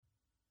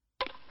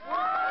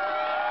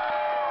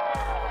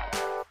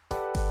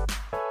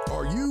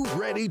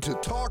ready to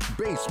talk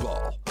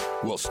baseball?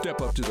 Well, step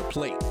up to the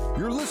plate.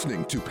 You're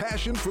listening to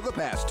Passion for the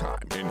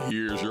Pastime, and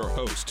here's your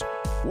host,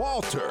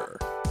 Walter.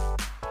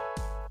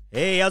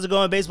 Hey, how's it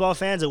going, baseball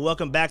fans, and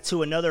welcome back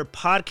to another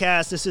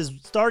podcast. This is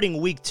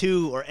starting week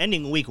 2 or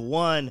ending week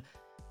 1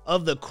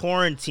 of the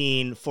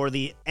quarantine for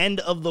the end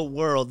of the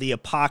world, the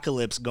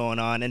apocalypse going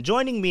on. And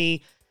joining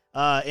me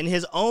in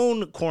his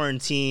own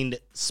quarantined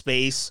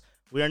space,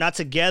 we are not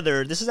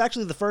together. This is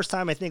actually the first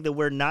time I think that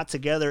we're not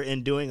together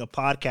in doing a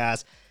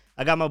podcast.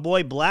 I got my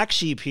boy Black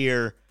Sheep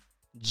here,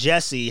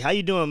 Jesse. How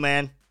you doing,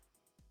 man?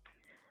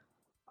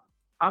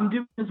 I'm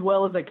doing as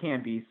well as I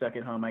can be stuck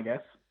at home, I guess.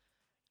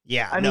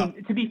 Yeah, I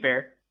mean, to be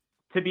fair,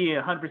 to be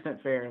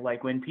 100% fair,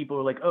 like when people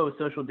were like, "Oh,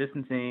 social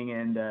distancing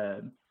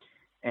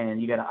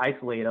and you got to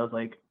isolate," I was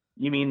like,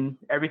 "You mean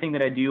everything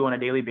that I do on a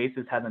daily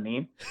basis has a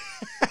name?"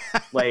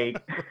 Like,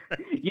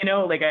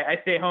 like I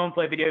stay home,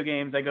 play video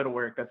games, I go to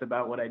work. That's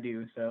about what I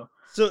do. So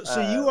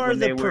you are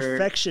the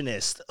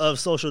perfectionist of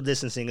social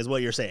distancing, is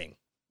what you're saying.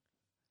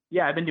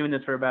 Yeah, I've been doing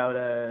this for about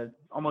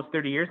almost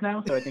 30 years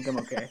now, so I think I'm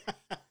okay.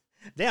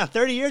 Damn,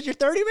 30 years? You're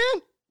 30,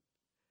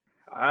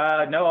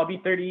 man? No, I'll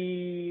be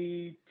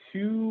 32,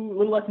 a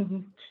little less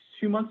than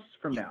 2 months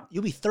from now.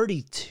 You'll be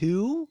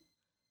 32?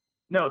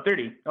 No,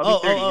 30. I'll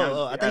be 30.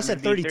 I thought you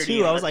said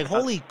 32. I was like,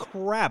 holy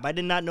crap. I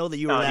did not know that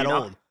you were that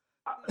old.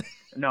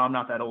 No, I'm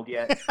not that old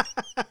yet.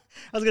 I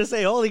was going to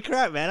say, holy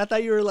crap, man. I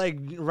thought you were like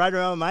right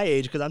around my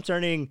age because I'm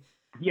turning.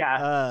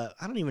 Yeah.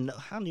 I don't even know.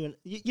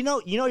 You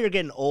know you're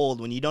getting old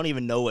when you don't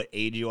even know what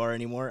age you are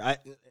anymore.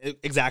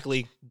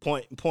 Exactly.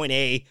 Point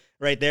A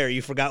right there.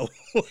 You forgot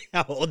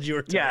how old you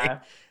were turning.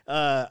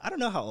 Yeah. I don't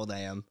know how old I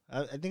am.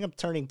 I think I'm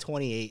turning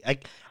 28.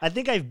 I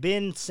think I've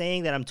been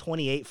saying that I'm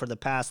 28 for the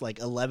past like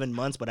 11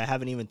 months, but I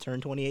haven't even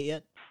turned 28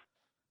 yet.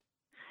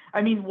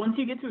 I mean, once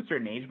you get to a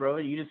certain age, bro,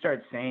 you just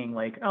start saying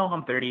like, "Oh,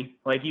 I'm 30."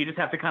 Like you just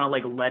have to kind of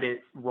like let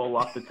it roll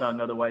off the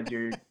tongue. Otherwise,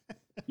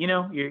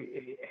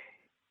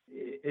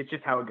 it's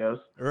just how it goes.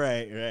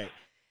 Right.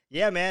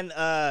 Yeah, man.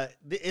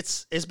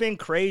 It's been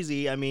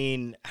crazy. I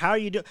mean, how are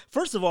you doing?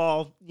 First of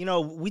all,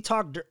 we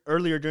talked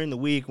earlier during the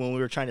week when we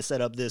were trying to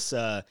set up this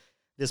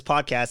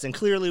podcast, and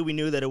clearly we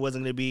knew that it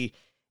wasn't going to be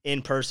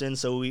in person,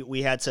 so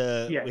we had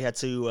to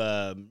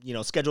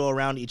schedule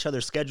around each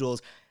other's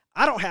schedules.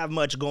 I don't have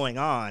much going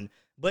on,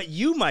 but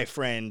you, my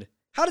friend,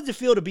 how does it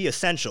feel to be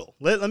essential?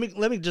 Let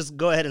me just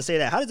go ahead and say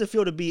that. How does it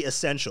feel to be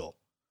essential?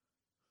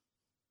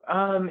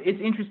 It's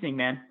interesting,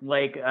 man.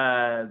 Like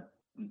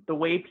the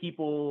way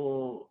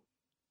people,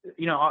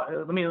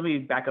 let me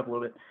back up a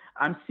little bit.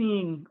 I'm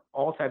seeing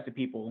all types of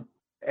people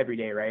every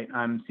day, right?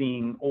 I'm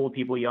seeing old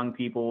people, young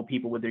people,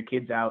 people with their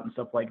kids out and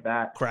stuff like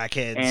that.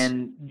 Crackheads.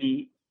 And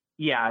you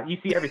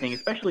see everything,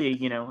 especially,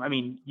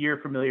 you're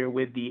familiar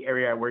with the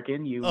area I work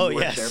in. You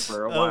worked there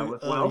for a while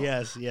as well.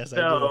 Yes, so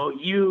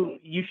I do.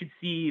 You should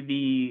see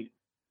the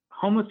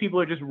homeless people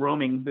are just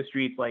roaming the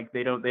streets like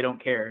they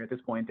don't care at this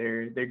point.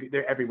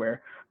 They're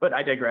everywhere. But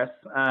I digress.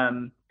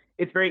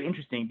 It's very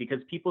interesting because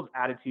people's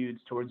attitudes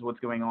towards what's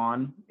going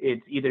on,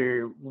 it's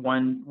either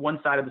one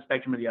side of the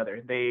spectrum or the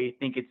other. They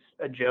think it's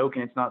a joke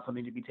and it's not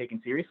something to be taken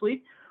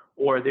seriously,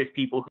 or there's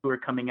people who are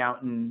coming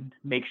out in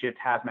makeshift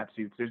hazmat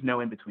suits. There's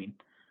no in between.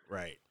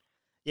 Right.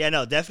 Yeah,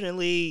 no,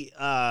 definitely.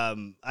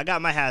 I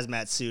got my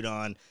hazmat suit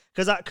on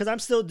because I'm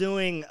still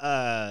doing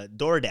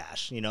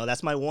DoorDash.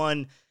 That's my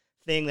one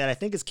thing that I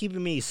think is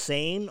keeping me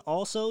sane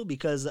also,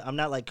 because I'm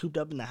not like cooped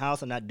up in the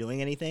house. I'm not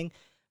doing anything.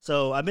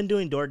 So I've been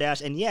doing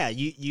DoorDash, and yeah,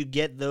 you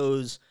get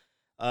those,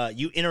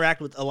 you interact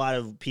with a lot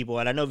of people,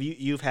 and I know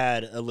you've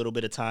had a little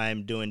bit of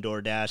time doing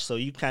DoorDash, so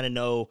you kind of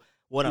know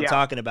what I'm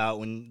talking about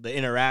when the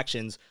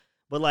interactions.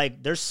 But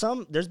like,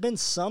 there's been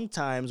some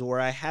times where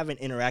I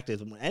haven't interacted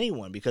with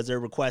anyone because they're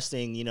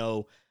requesting,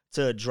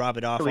 to drop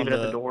it off to leave it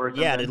at the door.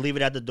 To leave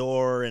it at the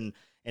door and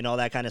all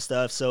that kind of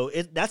stuff. So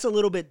that's a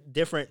little bit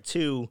different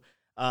too.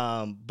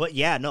 But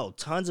yeah, no,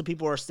 tons of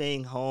people are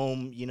staying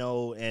home,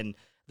 and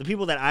the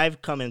people that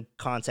I've come in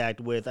contact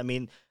with, I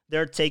mean,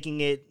 they're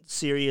taking it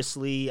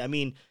seriously. I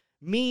mean,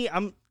 me,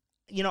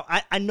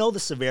 I know the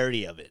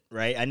severity of it,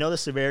 right? I know the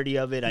severity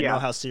of it. I know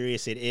how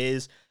serious it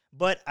is,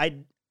 but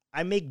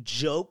I make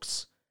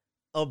jokes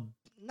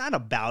not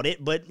about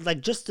it, but like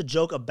just to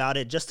joke about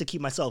it, just to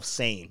keep myself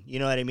sane. You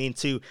know what I mean?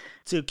 To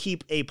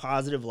keep a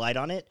positive light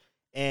on it.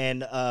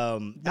 And I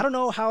don't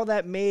know how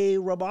that may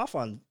rub off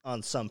on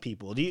some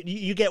people. Do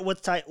you get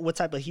what type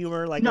of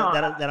humor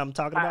that I'm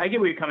talking about? I get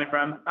where you're coming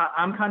from.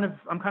 I'm kind of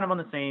on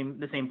the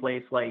same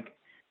place, like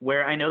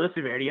where I know the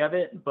severity of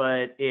it,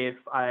 but if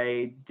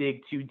I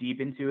dig too deep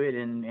into it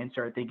and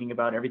start thinking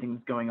about everything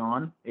that's going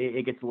on,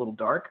 it gets a little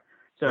dark.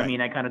 So right. I mean,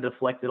 I kind of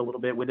deflect it a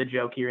little bit with a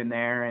joke here and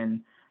there,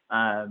 and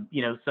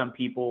some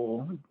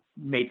people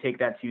may take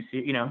that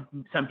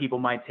some people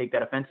might take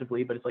that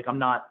offensively, but it's like I'm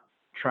not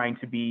trying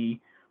to be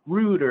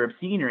rude or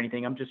obscene or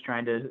anything. I'm just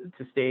trying to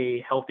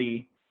stay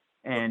healthy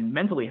and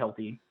mentally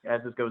healthy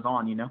as this goes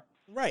on,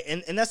 Right.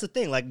 And that's the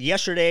thing. Like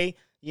yesterday,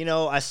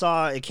 I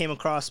saw it came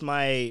across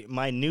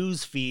my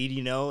news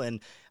feed, and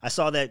I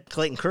saw that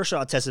Clayton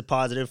Kershaw tested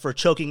positive for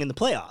choking in the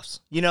playoffs.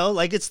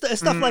 Like it's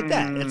stuff like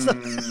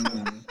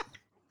that.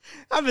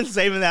 I've been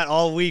saving that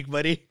all week,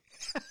 buddy.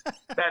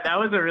 That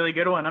was a really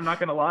good one. I'm not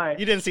gonna lie.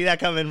 You didn't see that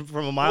coming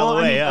from a mile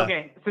away. Yeah.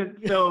 Okay,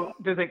 so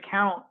does it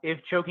count if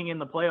choking in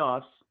the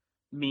playoffs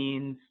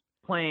means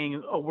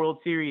playing a World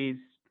Series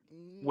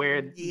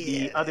where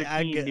the other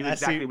team knew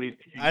exactly what he's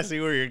pitching? I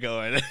see where you're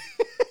going.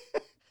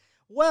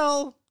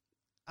 Well,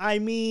 I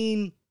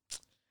mean,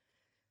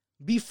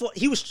 before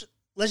he was,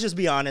 let's just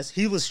be honest,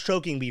 he was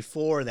choking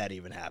before that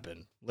even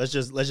happened. Let's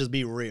just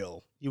be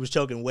real. He was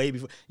choking way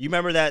before. You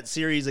remember that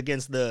series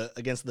against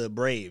the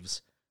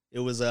Braves? It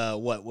was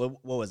what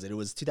was it? It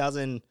was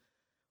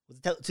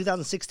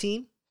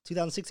 2016,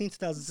 2015?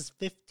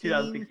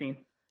 2016.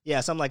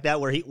 Yeah, something like that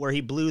where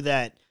he blew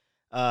that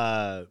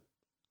it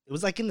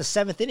was like in the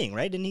 7th inning,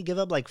 right? Didn't he give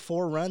up like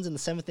 4 runs in the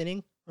 7th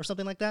inning or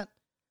something like that?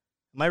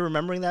 Am I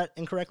remembering that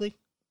incorrectly?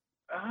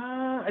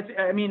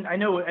 I mean, I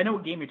know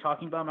what game you're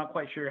talking about. I'm not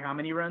quite sure how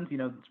many runs.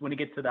 When it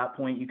gets to that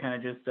point, you kind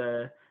of just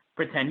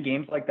pretend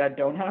games like that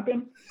don't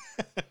happen.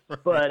 Right.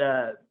 But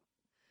I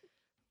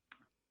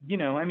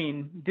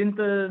mean, didn't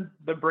the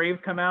Braves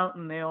come out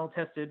and they all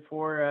tested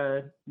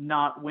for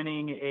not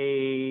winning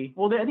I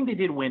think they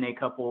did win a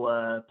couple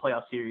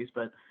playoff series,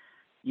 but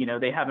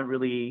they haven't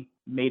really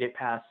made it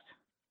past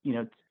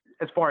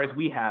as far as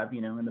we have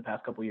in the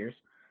past couple years.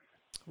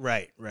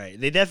 Right.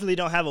 They definitely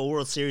don't have a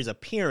World Series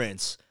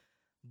appearance,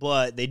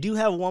 but they do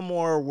have one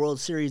more World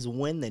Series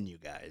win than you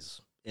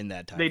guys in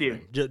that time. They do.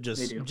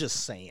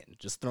 Just saying,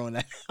 just throwing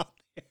that out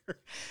there.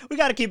 We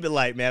got to keep it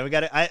light, man. We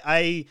got to.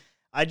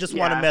 I just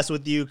want to mess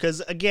with you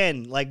because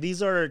again, like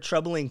these are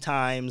troubling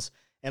times,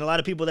 and a lot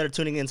of people that are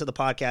tuning into the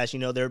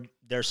podcast,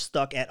 they're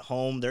stuck at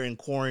home, they're in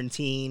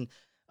quarantine,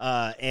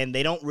 and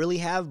they don't really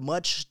have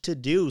much to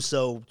do.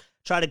 So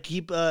try to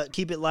keep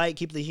it light,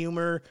 keep the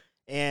humor.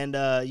 And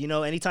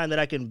anytime that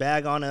I can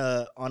bag on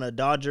a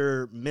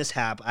Dodger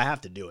mishap, I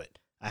have to do it.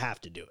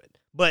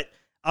 But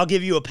I'll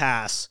give you a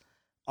pass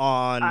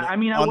on the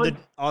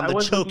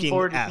choking looking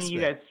forward aspect. To seeing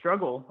you guys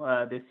struggle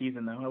this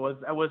season, though.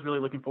 I was really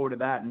looking forward to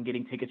that and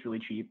getting tickets really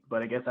cheap.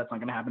 But I guess that's not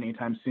going to happen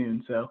anytime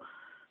soon. So.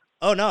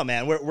 Oh no,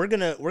 man, we're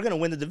gonna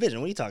win the division.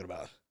 What are you talking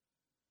about?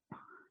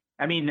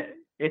 I mean,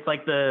 it's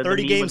like the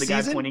 30-game with the guy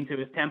season? pointing to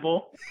his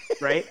temple,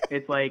 right?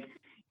 It's like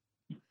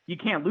you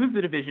can't lose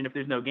the division if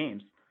there's no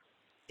games.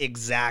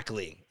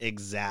 Exactly.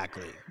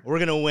 We're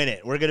going to win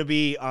it. We're going to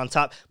be on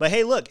top. But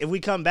hey, look, if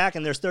we come back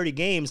and there's 30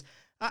 games,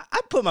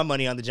 I'd put my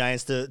money on the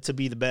Giants to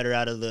be the better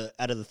out of the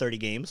 30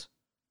 games.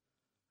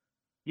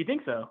 You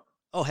think so?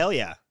 Oh, hell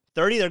yeah.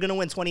 30, they're going to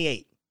win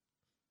 28.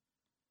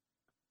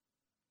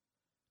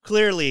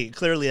 Clearly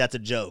that's a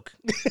joke.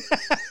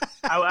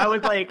 I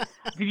was like,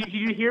 did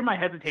you hear my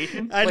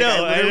hesitation? I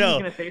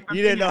know.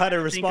 You didn't know how to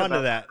respond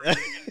to that.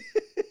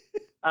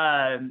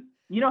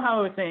 You know how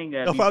I was saying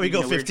they'll probably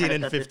go 15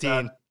 and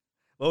 15.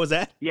 What was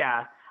that?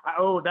 Yeah.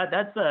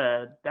 That's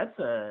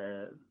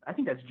I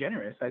think that's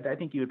generous. I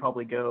think you would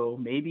probably go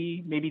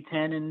maybe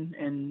 10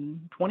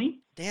 and 20.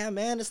 Damn,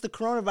 man, it's the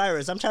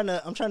coronavirus. I'm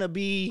trying to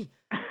be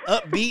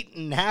upbeat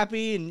and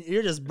happy, and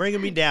you're just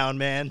bringing me down,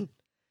 man.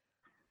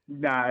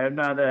 Nah, I'm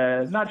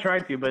not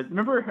trying to. But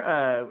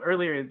remember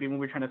earlier when we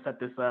were trying to set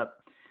this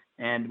up,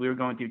 and we were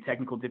going through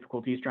technical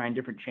difficulties, trying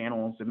different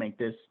channels to make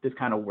this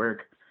kind of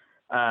work.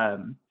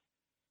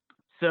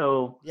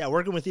 So yeah,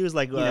 working with you is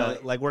like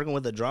working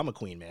with a drama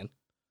queen, man.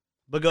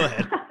 But go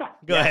ahead.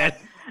 Go ahead.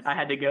 I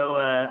had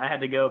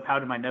to go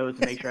powder my nose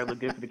to make sure I look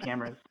good for the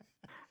cameras.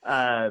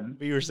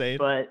 What you were saying?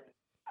 But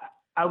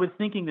I was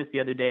thinking this the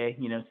other day,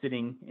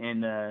 sitting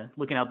and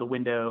looking out the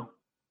window,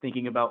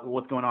 thinking about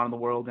what's going on in the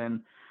world,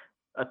 and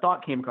a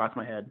thought came across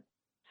my head.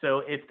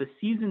 So if the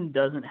season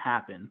doesn't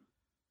happen,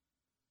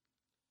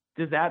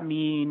 does that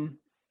mean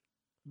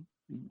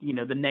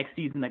the next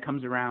season that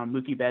comes around,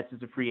 Mookie Betts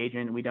is a free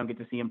agent and we don't get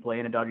to see him play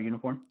in a Dodger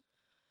uniform?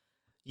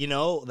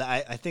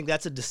 I think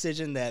that's a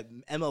decision that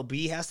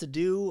MLB has to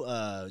do.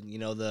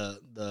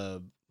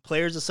 The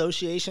Players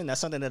Association,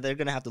 that's something that they're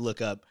going to have to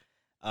look up.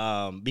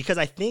 Because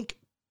I think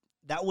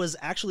that was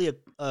actually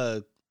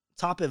a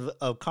topic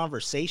of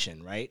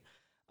conversation, right?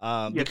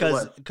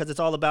 Because it's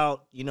all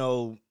about,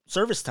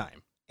 service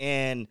time.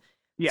 And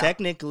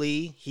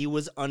technically he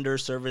was under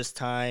service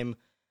time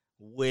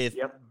with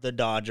the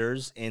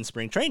Dodgers in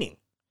spring training.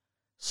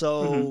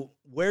 So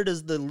where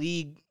does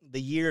the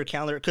year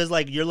calendar, because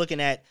like you're looking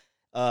at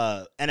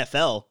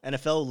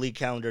NFL league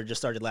calendar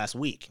just started last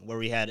week where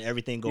we had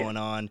everything going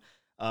on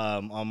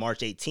March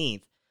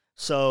 18th.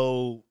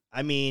 So,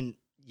 I mean,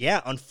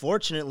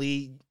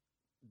 unfortunately,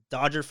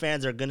 Dodger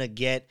fans are going to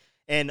get,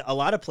 and a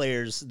lot of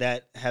players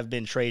that have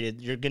been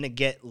traded, you're going to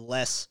get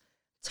less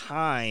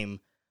time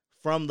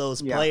from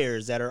those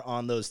players that are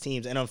on those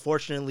teams. And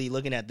unfortunately,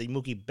 looking at the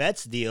Mookie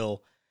Betts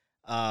deal,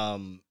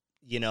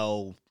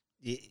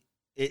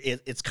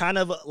 it's kind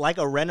of like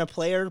a rent a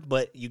player,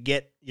 but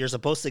you're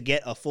supposed to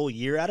get a full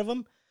year out of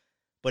them.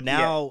 But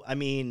now, I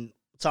mean,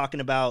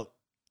 talking about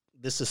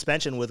the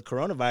suspension with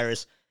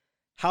coronavirus,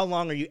 how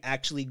long are you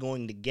actually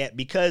going to get?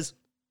 Because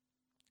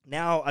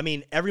now, I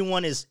mean,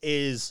 everyone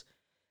is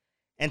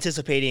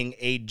anticipating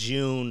a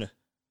June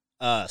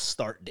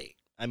start date.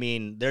 I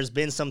mean, there's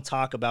been some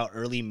talk about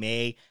early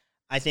May.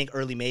 I think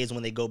early May is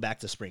when they go back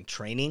to spring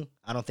training.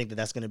 I don't think that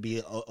that's going to be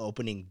an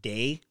opening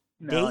day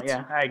No, date.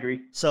 yeah, I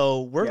agree.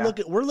 So we're Yeah.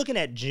 looking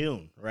at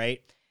June,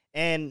 right?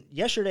 And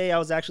yesterday I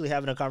was actually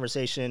having a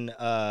conversation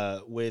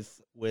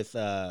with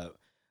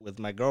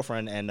my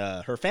girlfriend and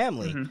her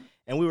family, Mhm.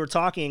 and we were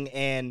talking,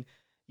 and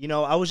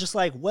I was just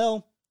like,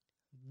 well,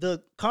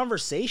 the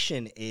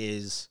conversation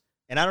is,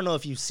 and I don't know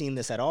if you've seen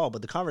this at all,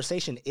 but the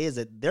conversation is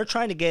that they're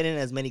trying to get in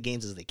as many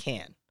games as they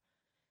can.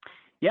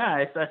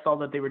 Yeah, I saw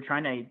that they were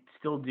trying to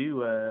still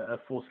do a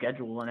full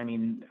schedule, and I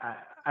mean,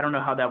 I don't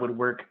know how that would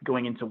work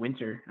going into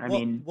winter.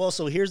 Well,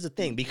 so here's the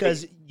thing,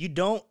 because you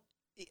don't,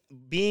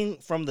 being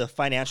from the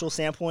financial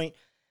standpoint,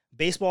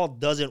 baseball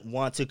doesn't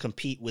want to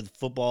compete with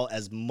football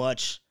as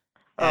much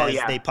as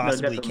they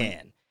possibly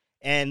can.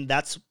 And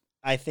that's,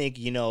 I think,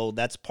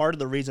 that's part of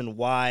the reason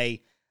why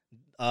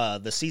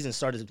the season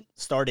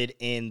started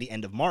in the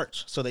end of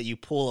March, so that you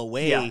pull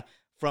away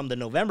from the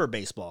November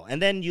baseball. And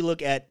then you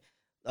look at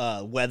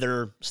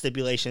weather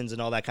stipulations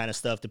and all that kind of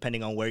stuff,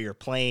 depending on where you're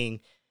playing.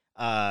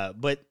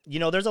 But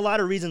there's a lot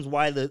of reasons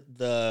why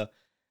the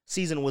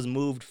season was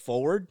moved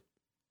forward.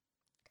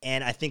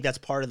 And I think that's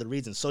part of the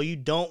reason. So you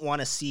don't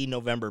want to see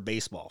November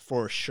baseball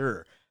for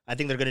sure. I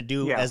think they're going to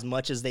do as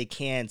much as they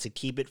can to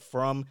keep it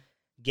from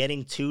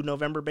getting to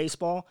November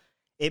baseball.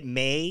 It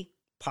may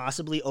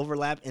possibly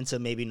overlap into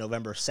maybe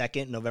November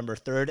 2nd, November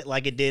 3rd,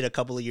 like it did a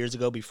couple of years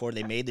ago before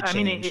they made the change.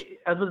 I mean,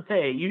 I was going to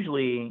say, it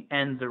usually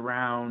ends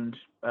around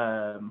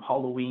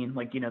Halloween,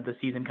 like, the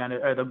season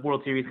or the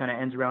World Series kind of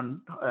ends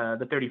around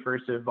the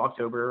 31st of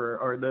October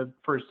or the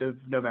 1st of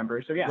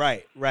November. So, yeah.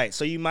 Right.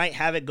 So you might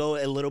have it go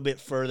a little bit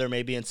further,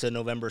 maybe into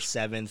November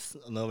 7th,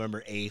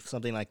 November 8th,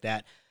 something like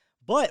that.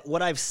 But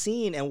what I've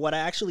seen, and what I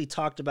actually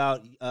talked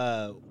about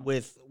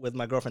with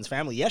my girlfriend's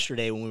family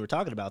yesterday when we were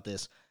talking about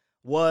this,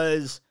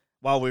 was,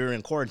 while we were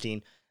in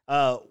quarantine,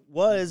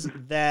 was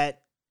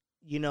that,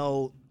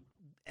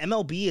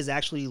 MLB is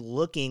actually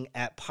looking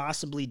at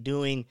possibly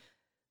doing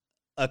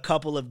a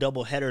couple of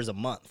doubleheaders a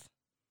month,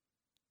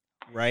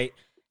 right?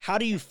 How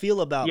do you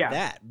feel about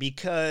that?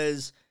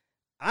 Because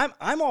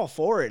I'm all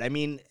for it. I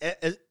mean,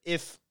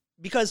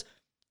 because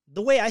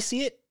the way I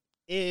see it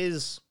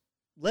is,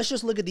 let's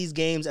just look at these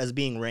games as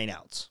being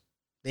rainouts.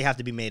 They have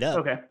to be made up.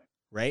 Okay.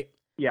 Right?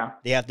 Yeah.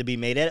 They have to be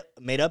made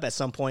up at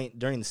some point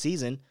during the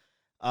season.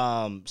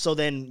 So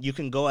then you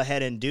can go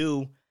ahead and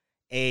do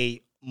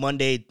a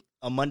Monday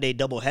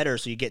doubleheader,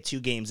 so you get 2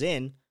 games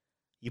in.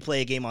 You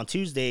play a game on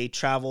Tuesday,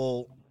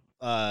 travel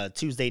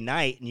Tuesday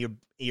night, and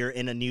you're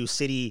in a new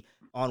city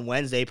on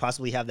Wednesday,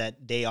 possibly have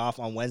that day off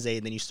on Wednesday,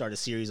 and then you start a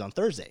series on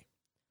Thursday.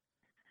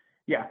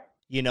 Yeah.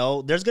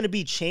 There's going to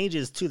be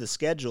changes to the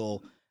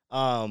schedule.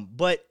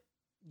 But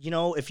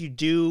if you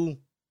do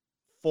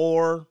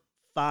 4-5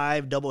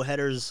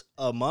 doubleheaders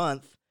a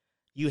month,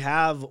 you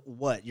have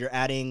what? You're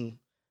adding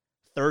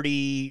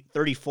 30,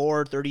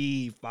 34,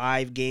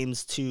 35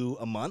 games to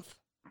a month.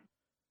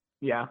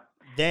 Yeah.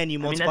 Then you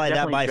multiply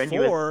that by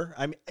strenuous. 4.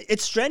 I mean,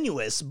 it's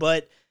strenuous,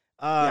 but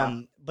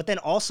then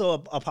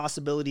also a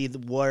possibility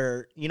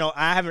where,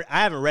 I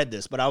haven't read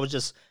this, but I was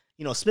just,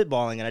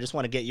 spitballing, and I just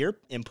want to get your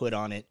input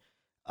on it.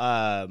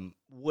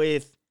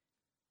 With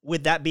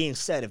that being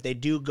said, if they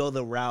do go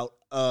the route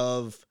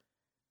of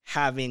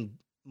having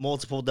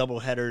multiple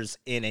doubleheaders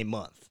in a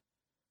month,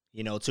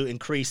 to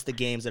increase the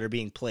games that are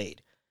being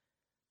played,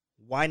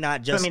 why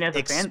not just? So, I mean, as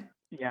a fan,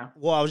 yeah.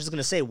 Well, I was just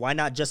gonna say, why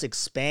not just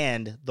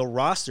expand the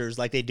rosters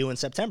like they do in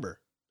September?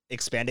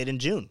 Expand it in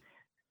June.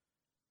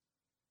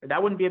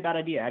 That wouldn't be a bad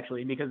idea,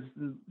 actually, because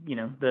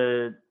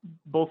the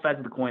both sides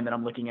of the coin that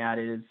I'm looking at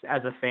is,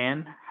 as a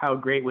fan, how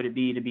great would it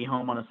be to be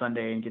home on a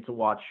Sunday and get to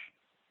watch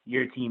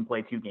your team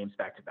play 2 games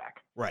back to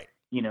back? Right.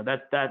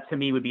 That to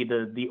me would be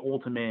the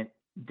ultimate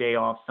day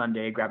off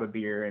Sunday, grab a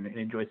beer and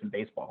enjoy some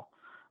baseball.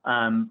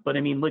 But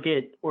I mean, look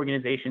at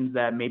organizations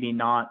that maybe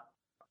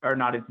are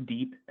not as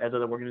deep as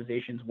other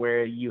organizations,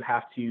 where you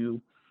have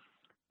to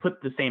put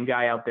the same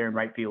guy out there in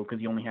right field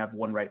because you only have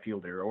one right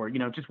fielder, or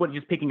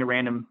just picking a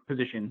random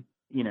position,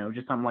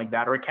 just something like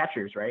that, or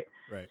catchers, right?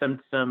 Right. Some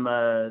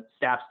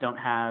staffs don't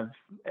have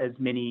as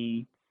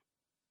many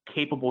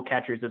capable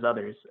catchers as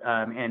others,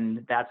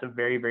 and that's a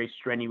very, very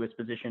strenuous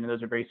position, and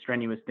those are very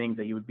strenuous things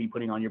that you would be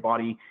putting on your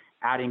body.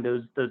 Adding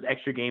those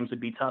extra games would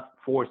be tough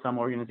for some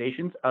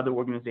organizations. Other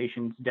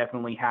organizations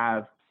definitely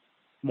have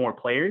more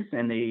players,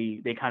 and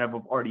they kind of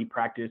have already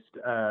practiced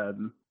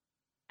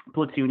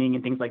platooning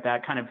and things like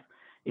that. Kind of,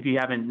 if you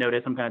haven't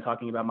noticed, I'm kind of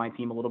talking about my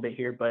team a little bit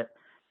here, but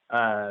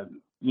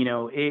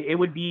it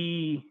would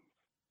be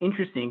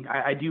interesting.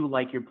 I do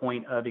like your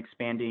point of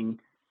expanding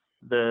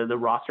the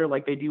roster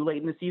like they do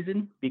late in the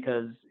season,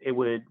 because it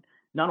would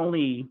not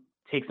only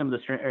take some of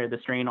the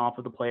strain off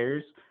of the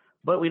players,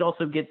 but we'd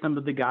also get some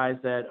of the guys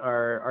that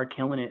are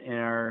killing it in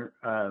our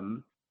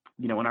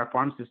in our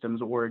farm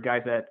systems, or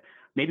guys that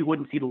maybe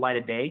wouldn't see the light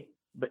of day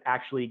but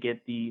actually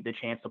get the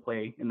chance to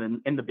play in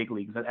the big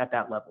leagues at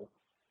that level.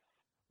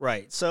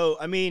 Right. So,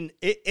 I mean,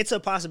 it's a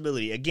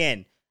possibility.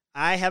 Again,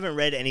 I haven't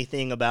read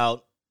anything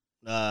about,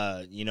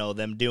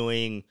 them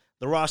doing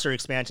the roster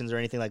expansions or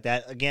anything like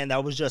that. Again,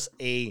 that was just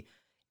a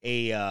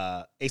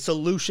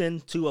solution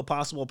to a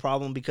possible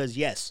problem because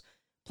yes,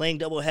 playing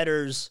double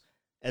headers,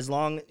 as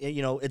long,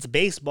 it's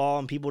baseball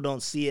and people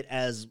don't see it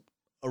as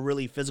a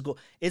really physical,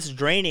 it's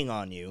draining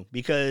on you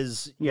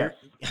because Yes.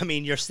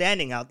 you're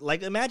standing out.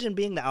 Like imagine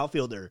being the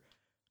outfielder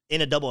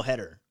in a double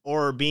header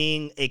or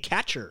being a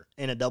catcher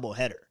in a double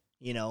header.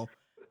 Look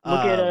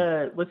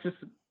at let's just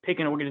pick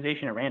an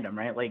organization at random,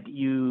 right? Like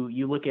you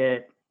look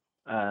at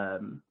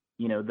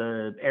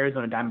the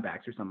Arizona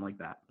Diamondbacks or something like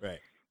that. Right.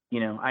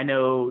 I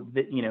know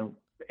that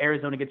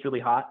Arizona gets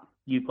really hot.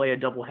 You play a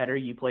double header,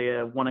 you play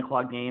a 1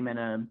 o'clock game and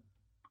a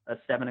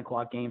 7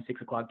 o'clock game,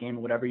 6 o'clock game,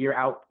 or whatever. You're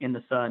out in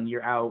the sun,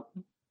 you're out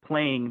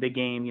playing the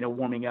game,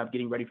 warming up,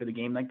 getting ready for the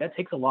game. Like that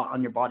takes a lot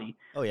on your body.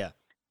 Oh yeah.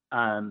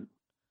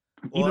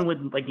 Even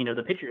with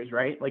the pitchers,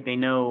 right? Like they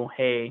know,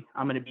 hey,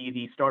 I'm going to be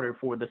the starter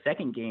for the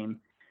second game.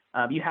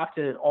 You have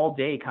to all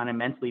day kind of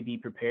mentally be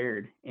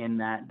prepared in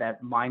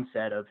that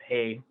mindset of,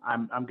 hey,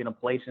 I'm going to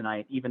play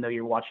tonight, even though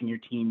you're watching your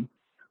team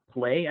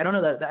play. I don't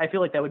know that I feel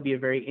like that would be a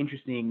very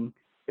interesting.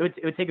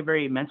 It would take a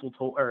very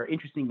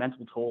interesting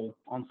mental toll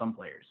on some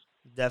players.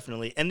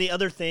 Definitely. And the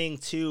other thing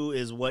too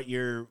is what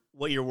you're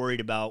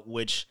worried about,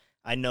 which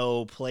I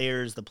know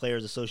the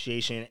Players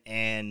Association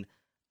and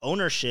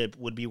ownership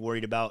would be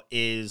worried about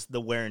is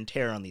the wear and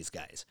tear on these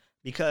guys.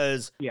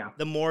 Because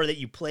the more that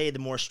you play, the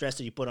more stress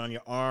that you put on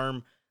your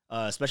arm,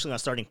 especially on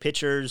starting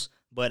pitchers.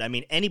 But I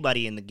mean,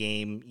 anybody in the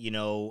game,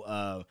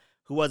 who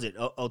was it?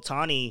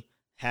 Ohtani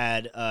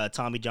had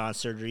Tommy John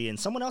surgery, and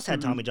someone else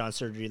had Tommy John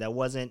surgery. That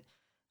wasn't.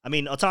 I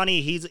mean,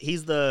 Ohtani,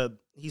 he's the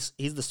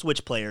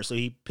switch player, so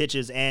he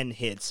pitches and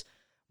hits.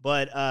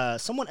 But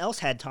someone else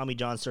had Tommy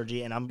John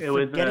surgery, and I'm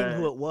forgetting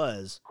who it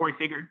was. Corey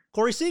Seager.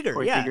 Corey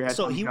Seager, yeah. Seager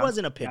so he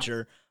wasn't a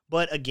pitcher. Yeah.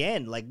 But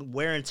again, like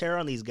wear and tear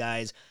on these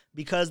guys,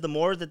 because the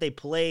more that they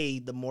play,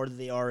 the more that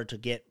they are to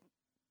get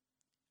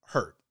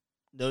hurt.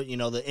 The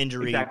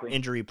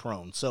injury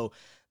prone. So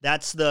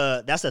that's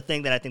the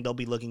thing that I think they'll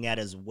be looking at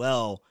as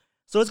well.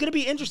 So it's going to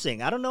be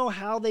interesting. I don't know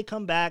how they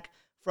come back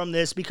from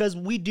this, because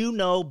we do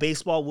know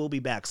baseball will be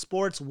back.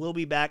 Sports will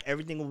be back.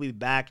 Everything will be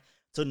back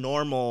to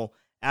normal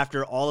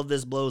after all of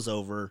this blows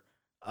over.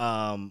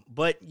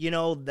 But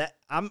that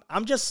I'm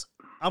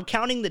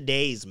counting the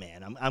days,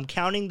 man. I'm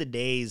counting the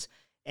days,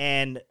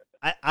 and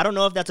I don't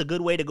know if that's a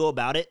good way to go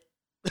about it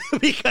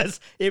because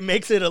it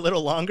makes it a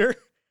little longer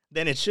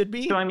than it should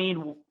be. So I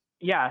mean,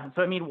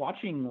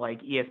 watching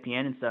like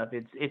ESPN and stuff,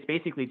 it's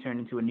basically turned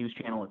into a news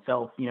channel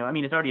itself.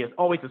 It's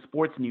always a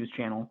sports news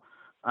channel.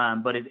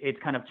 But it's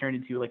kind of turned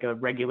into like a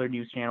regular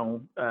news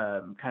channel,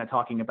 kind of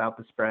talking about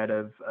the spread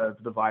of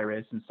the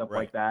virus and stuff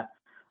like that.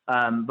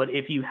 But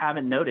if you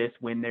haven't noticed,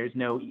 when there's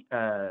no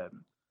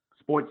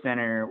Sports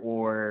Center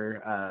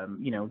or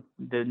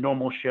the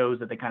normal shows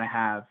that they kind of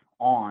have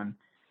on,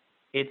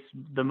 it's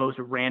the most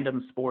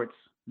random sports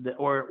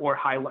or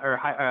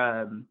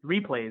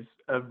replays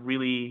of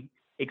really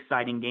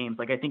exciting games.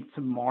 Like I think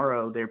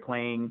tomorrow they're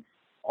playing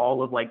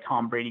all of like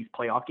Tom Brady's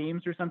playoff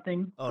games or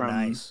something from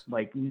nice.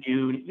 Like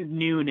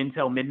noon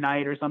until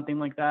midnight or something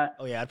like that.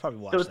 Oh yeah, I'd probably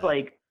watch. So it's that.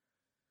 like,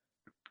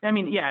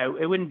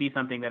 it wouldn't be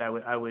something that I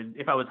would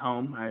if I was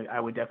home, I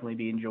would definitely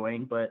be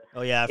enjoying. But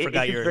oh yeah, I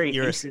forgot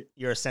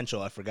you're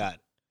essential. I forgot.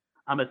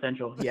 I'm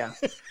essential. Yeah.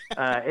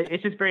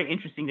 It's just very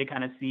interesting to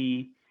kind of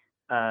see,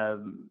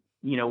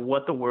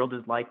 what the world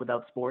is like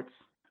without sports.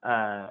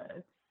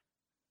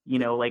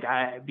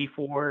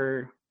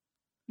 Before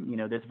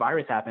this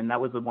virus happened,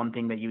 that was the one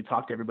thing that you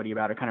talk to everybody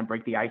about or kind of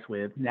break the ice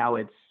with. Now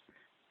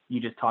you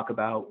just talk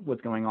about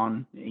what's going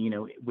on,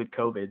 with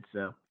COVID.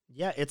 So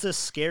yeah, it's a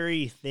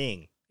scary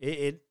thing.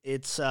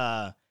 It's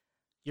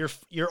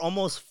you're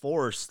almost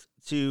forced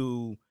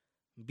to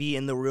be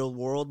in the real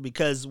world,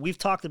 because we've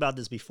talked about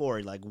this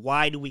before. Like,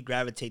 why do we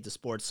gravitate to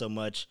sports so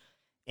much,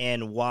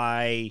 and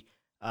why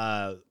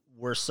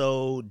we're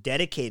so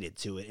dedicated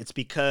to it? It's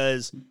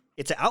because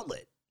it's an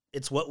outlet.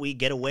 It's what we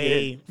get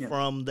away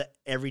from the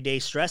everyday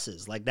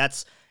stresses. Like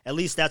that's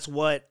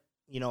what,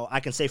 I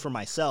can say for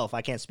myself.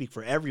 I can't speak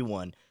for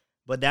everyone,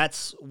 but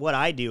that's what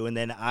I do. And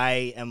then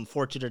I am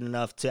fortunate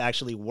enough to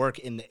actually work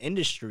in the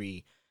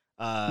industry,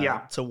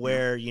 to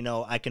where,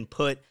 I can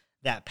put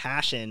that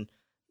passion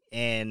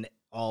and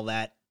all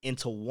that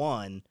into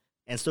one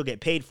and still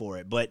get paid for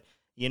it. But,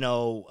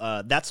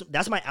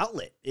 that's my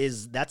outlet.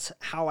 That's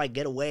how I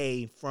get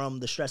away from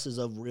the stresses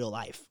of real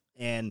life.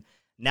 And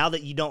now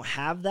that you don't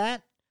have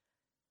that,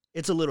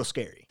 it's a little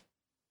scary.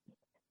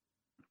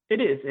 It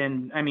is.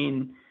 And I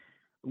mean,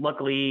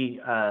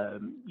 luckily,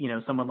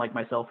 someone like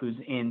myself who's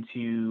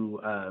into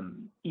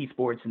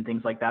esports and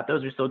things like that,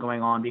 those are still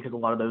going on because a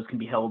lot of those can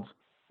be held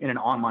in an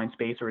online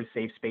space or a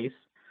safe space.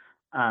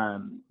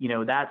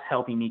 That's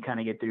helping me kind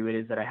of get through it,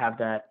 is that I have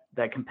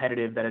that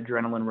competitive, that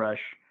adrenaline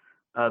rush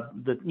of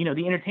the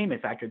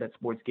entertainment factor that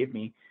sports give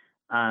me.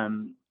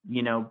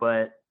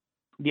 But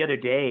the other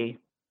day,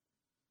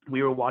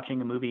 we were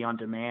watching a movie on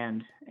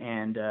demand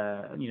and,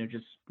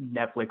 just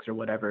Netflix or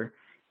whatever.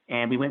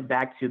 And we went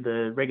back to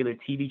the regular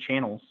TV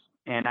channels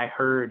and I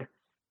heard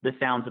the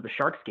sounds of a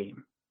Sharks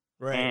game.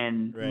 Right.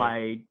 And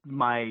Right.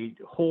 my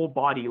whole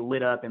body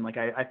lit up and like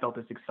I felt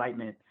this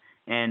excitement,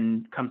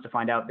 and comes to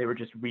find out they were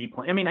just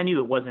replaying. I mean, I knew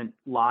it wasn't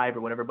live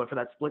or whatever, but for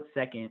that split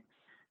second,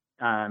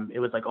 it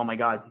was like, oh my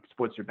God,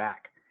 sports are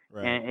back.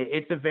 Right. And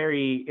it's a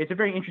very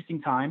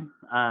interesting time.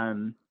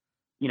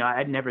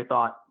 I'd never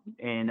thought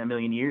in a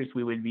million years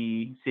we would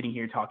be sitting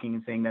here talking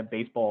and saying that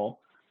baseball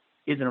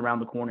isn't around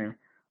the corner.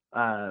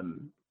 But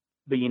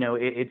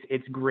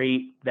it's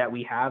great that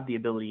we have the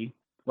ability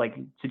like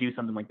to do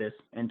something like this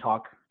and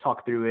talk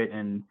through it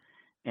and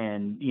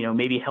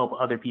maybe help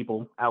other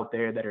people out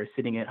there that are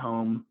sitting at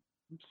home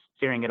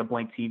staring at a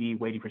blank TV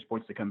waiting for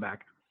sports to come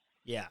back.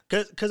 Yeah,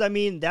 because I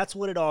mean that's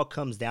what it all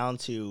comes down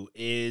to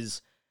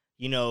is,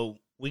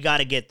 we got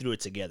to get through it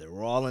together.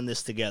 We're all in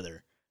this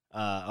together.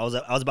 I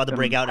was about to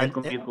break out. I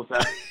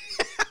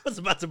was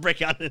about to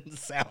break out into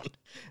sound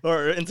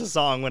or into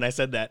song when I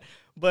said that.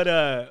 But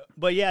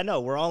yeah,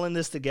 no, we're all in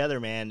this together,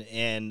 man.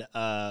 And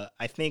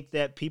I think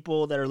that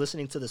people that are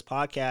listening to this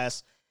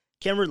podcast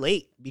can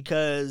relate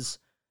because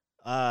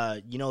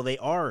they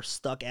are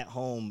stuck at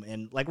home.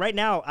 And like right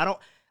now,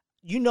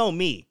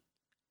 me,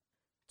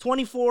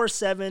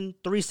 24/7,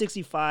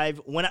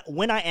 365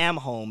 when I am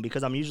home,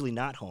 because I'm usually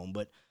not home,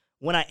 but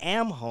when I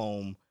am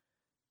home,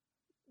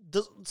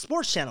 the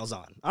sports channel's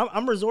on.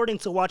 I'm resorting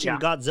to watching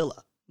Godzilla.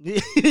 You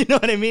know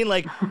what I mean?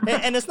 Like,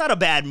 and it's not a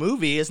bad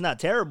movie. It's not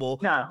terrible.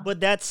 No. But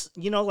that's,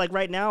 like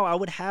right now I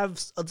would have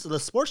the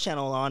sports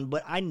channel on,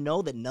 but I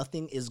know that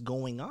nothing is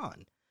going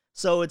on.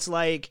 So it's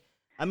like,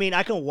 I mean,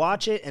 I can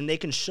watch it and they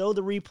can show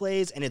the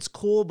replays and it's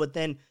cool, but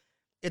then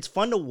it's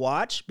fun to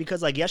watch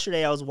because like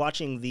yesterday I was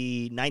watching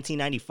the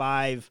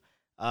 1995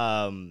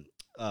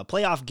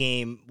 playoff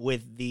game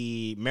with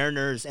the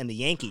Mariners and the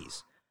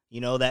Yankees.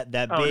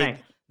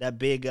 That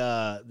big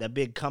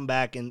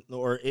comeback,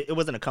 or it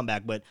wasn't a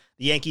comeback, but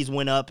the Yankees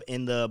went up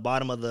in the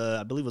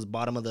I believe it was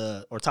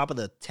top of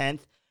the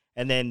 10th,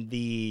 and then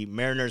the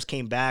Mariners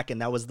came back,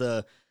 and that was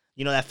that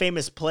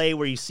famous play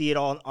where you see it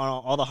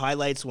all the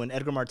highlights when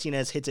Edgar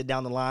Martinez hits it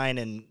down the line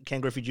and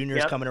Ken Griffey Jr.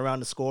 is coming around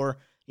to score.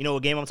 You know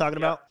what game I'm talking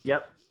about?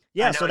 Yep.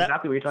 Yeah, I know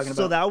exactly what you're talking about.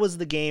 So that was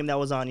the game that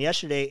was on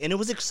yesterday, and it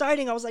was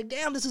exciting. I was like,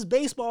 damn, this is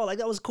baseball. Like,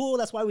 that was cool.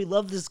 That's why we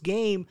love this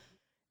game.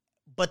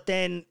 But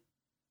then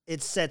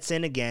it sets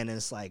in again, and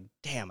it's like,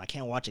 damn, I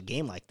can't watch a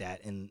game like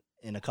that in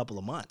a couple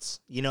of months.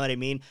 You know what I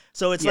mean?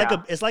 So it's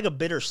like a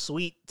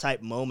bittersweet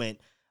type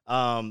moment.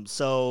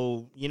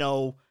 So we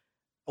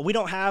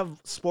don't have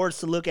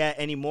sports to look at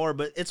anymore.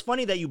 But it's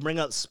funny that you bring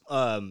up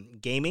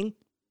gaming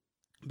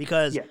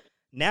because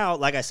now,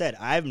 like I said,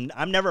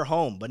 I'm never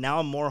home, but now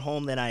I'm more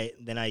home than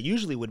I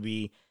usually would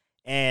be.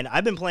 And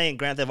I've been playing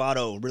Grand Theft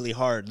Auto really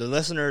hard. The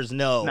listeners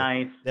know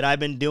that I've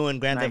been doing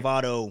Grand Theft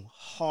Auto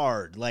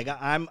hard. Like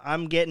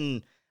I'm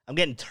getting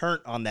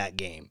turnt on that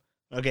game.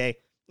 Okay.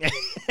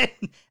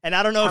 And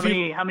I don't know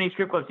how many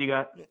strip clubs you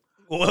got?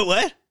 What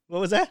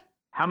was that?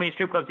 How many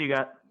strip clubs you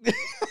got?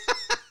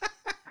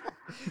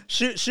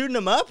 Shooting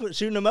them up? Is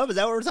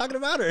that what we're talking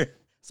about, or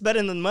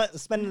spending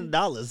the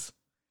dollars?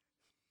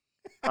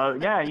 Oh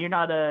yeah, you're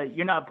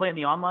not playing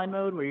the online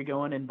mode where you're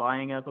going and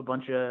buying up a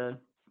bunch of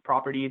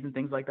properties and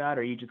things like that,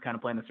 or are you just kind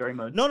of playing the story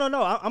mode? No.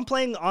 I'm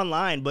playing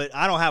online, but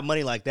I don't have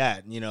money like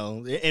that, in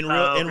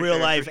real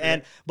life.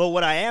 Sure. But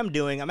what I am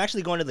doing, I'm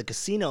actually going to the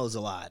casinos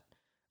a lot,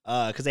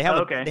 because they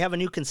have a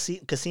new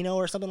casino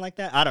or something like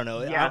that. I don't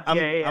know. Yeah,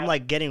 I'm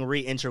like getting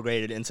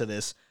reintegrated into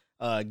this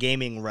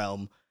gaming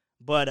realm.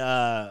 But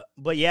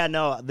yeah,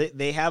 no,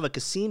 they have a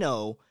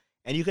casino,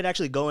 and you could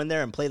actually go in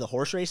there and play the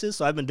horse races.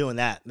 So I've been doing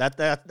that.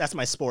 That's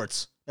my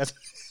sports. That's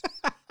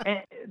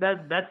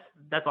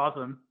that's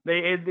awesome.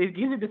 It gives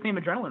you the same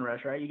adrenaline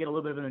rush, right? You get a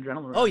little bit of an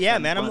adrenaline rush. Oh yeah,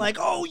 man. I'm like,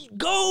 oh,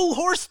 go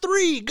horse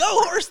 3.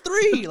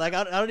 Like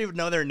I don't even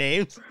know their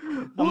names.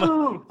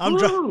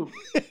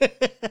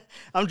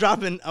 I'm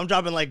dropping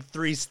like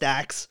 3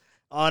 stacks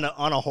on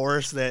a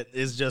horse that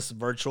is just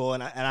virtual,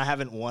 and I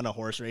haven't won a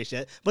horse race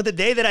yet. But the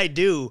day that I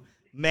do,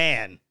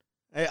 man,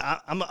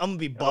 I'm gonna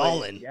be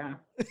balling. Yeah.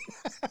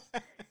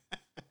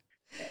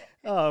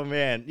 Oh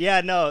man,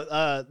 yeah.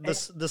 No,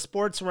 the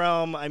sports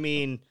realm. I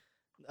mean,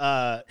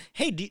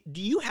 hey, do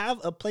you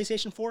have a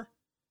PlayStation 4?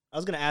 I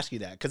was gonna ask you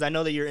that because I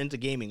know that you're into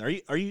gaming.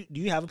 Do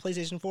you have a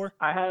PlayStation 4?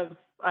 I have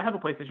a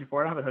PlayStation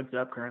 4. I don't have it hooked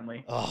up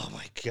currently. Oh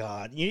my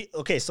god.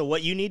 Okay? So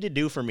what you need to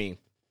do for me,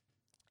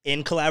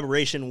 in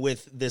collaboration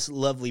with this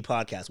lovely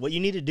podcast, what you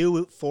need to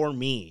do for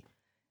me,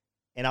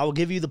 and I will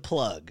give you the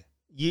plug.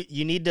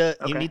 You need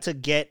to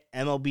get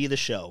MLB The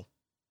Show,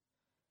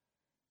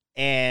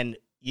 and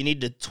you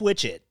need to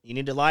Twitch it. You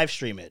need to live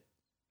stream it.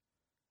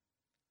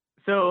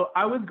 So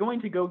I was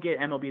going to go get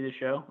MLB The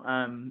Show.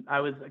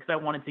 Because I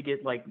wanted to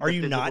get like. Are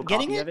you not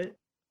getting it?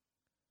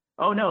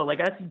 Oh no! Like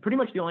that's pretty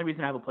much the only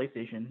reason I have a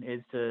PlayStation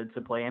is to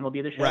play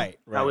MLB The Show. Right.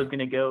 I was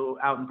gonna go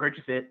out and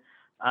purchase it,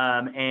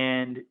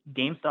 and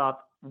GameStop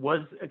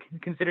was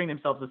considering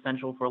themselves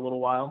essential for a little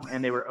while,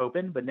 and they were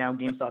open, but now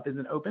GameStop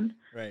isn't open.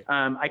 Right.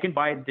 I can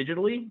buy it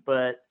digitally,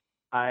 but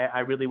I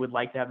really would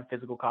like to have a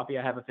physical copy.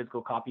 I have a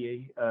physical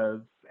copy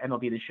of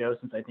MLB The Show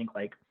since I think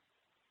like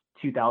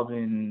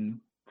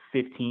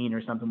 2015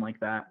 or something like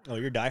that. Oh,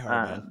 you're diehard,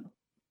 man.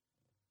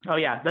 Oh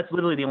yeah, that's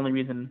literally the only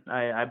reason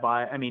I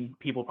buy. I mean,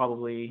 people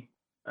probably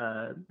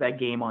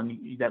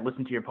that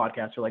listen to your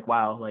podcast are like,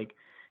 wow, like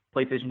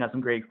PlayStation has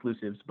some great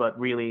exclusives, but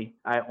really,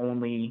 I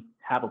only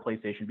have a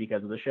PlayStation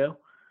because of the show.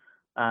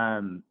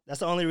 That's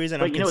the only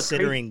reason I'm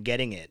considering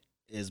getting it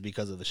is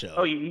because of the show.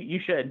 Oh, you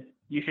should.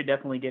 You should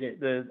definitely get it.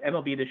 The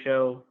MLB The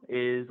Show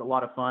is a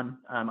lot of fun.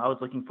 I was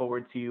looking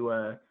forward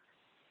to,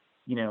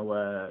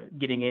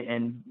 getting it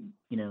and,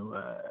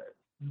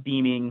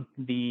 beaming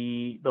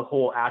the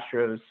whole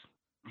Astros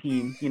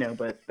team,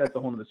 but that's a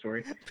whole other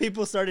story.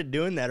 People started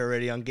doing that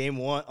already on day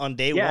one.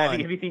 Yeah, have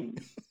you seen?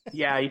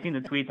 Yeah, you've seen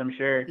the tweets, I'm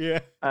sure. Yeah.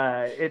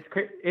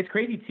 It's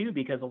crazy too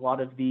because a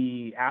lot of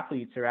the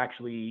athletes are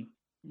actually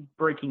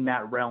breaking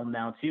that realm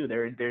now too.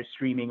 They're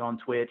streaming on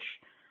Twitch.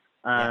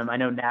 I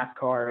know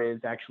NASCAR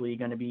is actually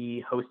going to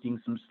be hosting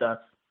some stuff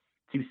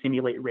to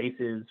simulate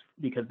races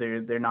because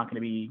they're not going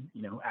to be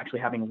actually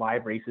having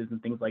live races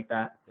and things like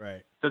that.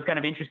 Right. So it's kind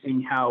of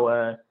interesting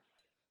how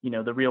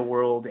the real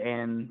world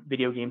and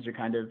video games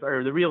are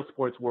or the real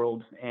sports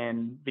world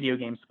and video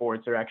game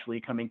sports are actually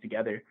coming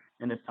together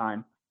in this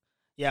time.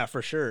 Yeah,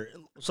 for sure.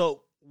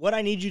 So what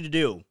I need you to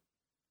do,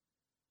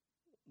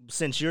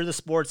 since you're the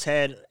sports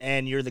head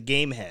and you're the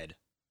game head,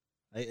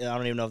 I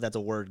don't even know if that's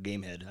a word,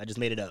 game head. I just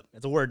made it up.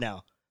 It's a word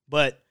now.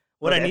 But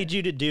what I need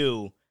you to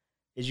do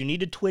is you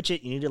need to Twitch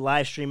it. You need to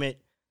live stream it.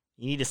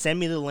 You need to send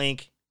me the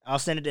link. I'll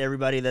send it to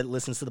everybody that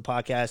listens to the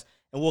podcast,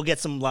 and we'll get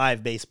some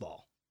live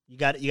baseball. You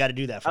got to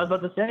do that for me. I was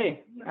about to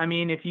say, I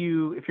mean, if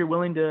you're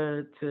willing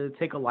to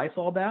take a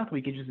Lysol bath,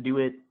 we could just do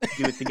it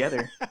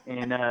together.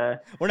 And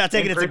we're not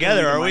taking it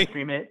together, are we?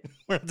 Stream it.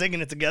 We're not taking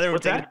it together.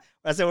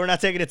 I said we're not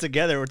taking it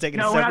together. We're taking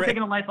it separate. No, we're not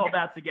taking a Lysol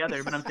bath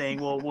together. But I'm saying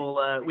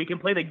we can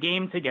play the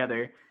game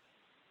together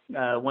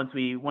once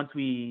we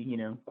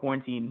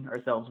quarantine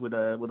ourselves with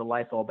a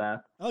Lysol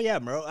bath. Oh yeah,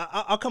 bro.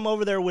 I'll come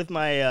over there with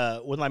my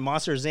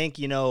Monsters Inc.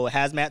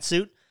 Hazmat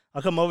suit.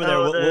 I'll come over there.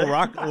 We'll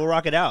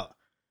rock it out.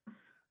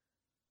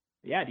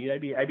 Yeah, dude,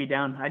 I'd be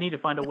down. I need to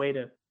find a way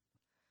to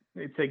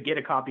get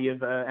a copy of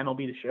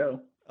MLB The Show.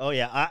 Oh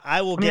yeah,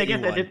 I will. I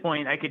guess at this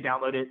point I could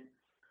download it.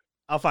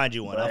 I'll find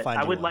you one.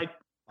 I would like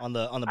on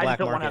the black market. I just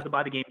don't want to have to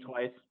buy the game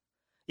twice.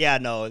 Yeah,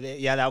 no,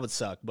 that would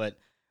suck. But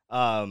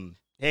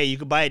hey, you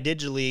could buy it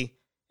digitally,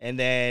 and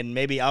then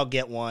maybe I'll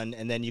get one,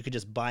 and then you could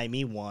just buy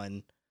me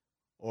one,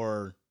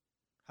 or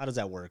how does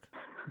that work?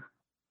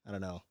 I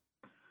don't know.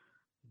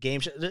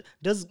 Game share.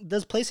 Does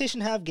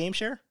PlayStation have game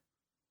share?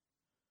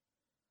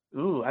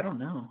 Ooh, I don't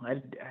know.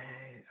 I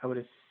would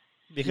have,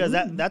 because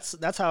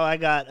that's how I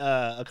got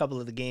a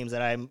couple of the games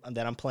that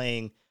I'm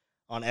playing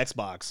on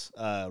Xbox.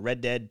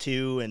 Red Dead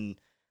 2 and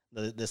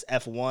this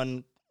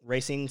F1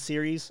 racing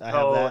series. I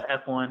have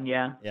that. F1,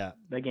 yeah. Yeah.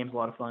 That game's a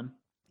lot of fun.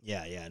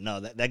 Yeah. No,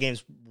 that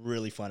game's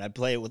really fun. I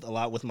play it a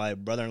lot with my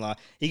brother-in-law.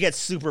 He gets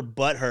super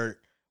butthurt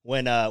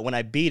when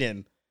I beat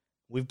him.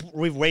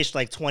 We've raced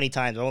like 20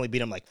 times. I only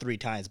beat him like 3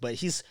 times, but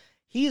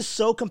he is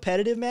so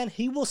competitive, man.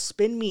 He will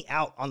spin me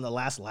out on the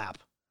last lap.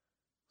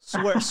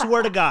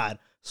 Swear to God.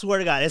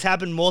 It's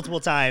happened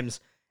multiple times.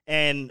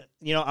 And,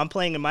 I'm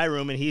playing in my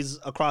room and he's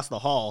across the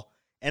hall.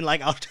 And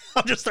like, I'll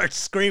just start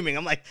screaming.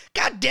 I'm like,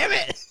 God damn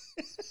it.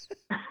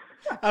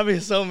 I'll be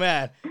so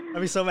mad.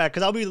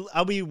 Cause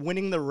I'll be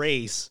winning the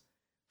race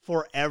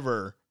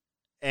forever.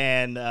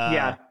 And,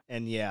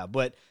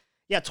 but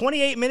yeah,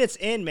 28 minutes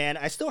in, man,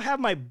 I still have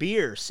my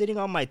beer sitting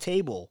on my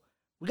table.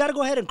 We got to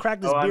go ahead and crack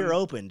this beer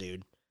open,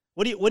 dude.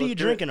 What are you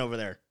drinking over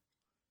there?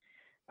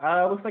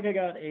 Looks like I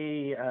got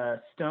a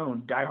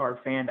Stone Die Hard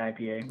Fan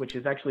IPA, which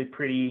is actually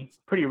pretty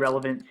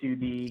relevant to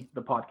the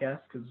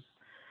podcast because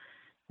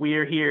we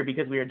are here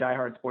because we are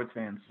diehard sports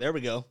fans. There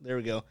we go.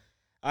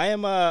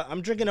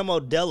 I'm drinking a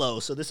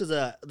Modelo, so this is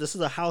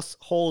a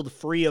household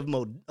free of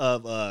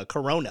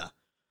Corona.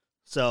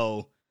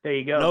 So there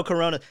you go. No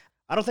Corona.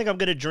 I don't think I'm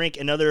gonna drink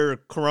another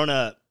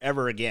Corona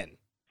ever again.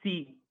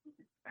 See,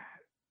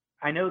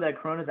 I know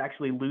that Corona's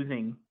actually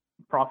losing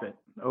profit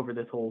over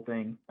this whole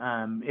thing.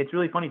 It's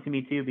really funny to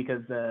me too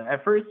because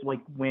at first, like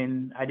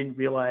when I didn't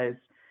realize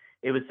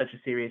it was such a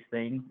serious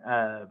thing,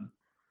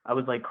 I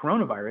was like,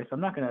 coronavirus. I'm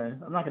not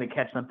gonna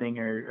catch something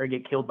or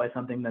get killed by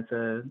something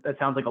that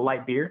sounds like a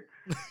light beer.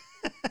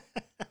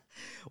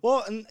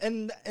 Well,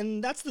 and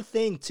that's the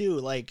thing too.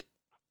 Like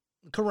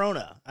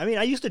Corona. I mean,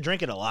 I used to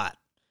drink it a lot.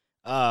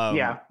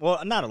 Yeah.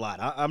 Well, not a lot.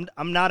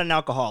 I'm not an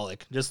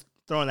alcoholic. Just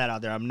throwing that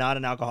out there. I'm not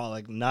an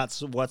alcoholic, not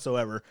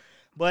whatsoever.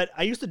 But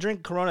I used to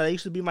drink Corona. That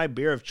used to be my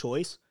beer of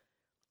choice.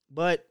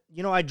 But,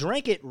 I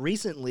drank it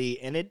recently,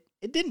 and it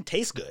didn't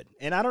taste good.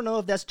 And I don't know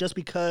if that's just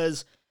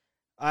because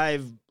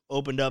I've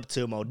opened up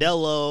to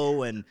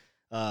Modelo and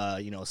Or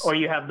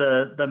you have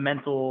the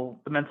mental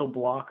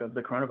block of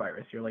the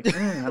coronavirus. You're like,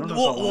 I don't know.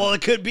 Well,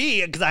 it could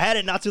be because I had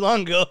it not too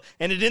long ago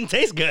and it didn't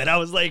taste good. I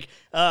was like,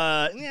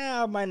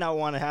 I might not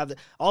want to have that.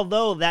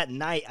 Although that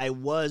night I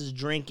was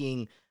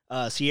drinking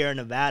Sierra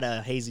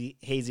Nevada hazy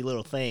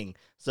little thing.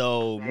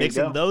 So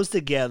mixing those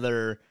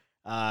together,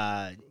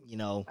 what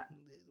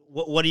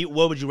would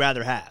you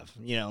rather have?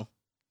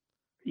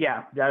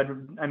 Yeah,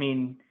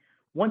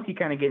 once you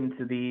kind of get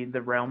into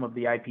the realm of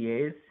the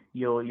IPAs,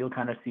 you'll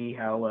kind of see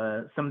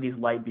how some of these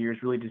light beers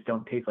really just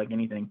don't taste like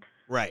anything.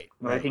 Right.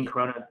 I think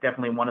Corona is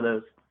definitely one of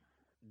those.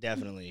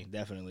 Definitely.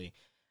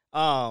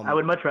 I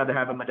would much rather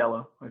have a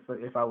Modelo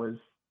if I was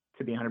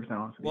to be 100%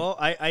 honest with you. Well,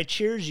 I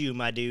cheers you,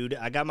 my dude.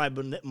 I got my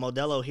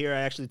Modelo here.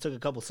 I actually took a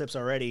couple sips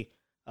already.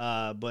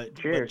 But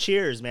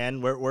cheers,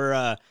 man.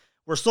 We're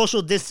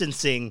social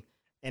distancing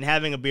and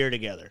having a beer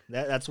together.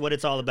 That's what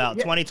it's all about.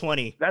 Yeah,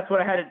 2020. That's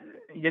what I had.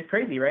 It's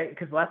crazy, right?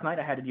 Because last night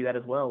I had to do that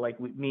as well. Like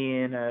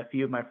me and a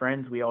few of my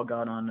friends, we all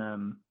got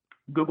on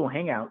Google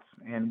Hangouts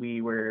and we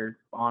were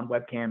on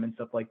webcam and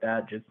stuff like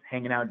that, just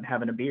hanging out and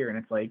having a beer. And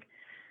it's like,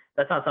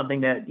 that's not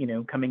something that,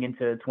 coming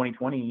into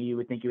 2020, you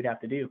would think you would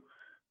have to do.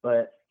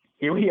 But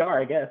here we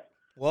are, I guess.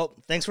 Well,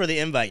 thanks for the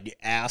invite, you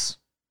ass.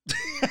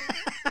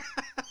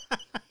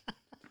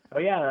 Oh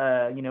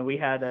yeah. We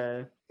had,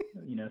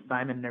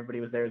 Simon and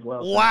everybody was there as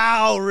well. So.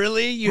 Wow,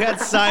 really? You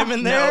had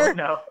Simon there?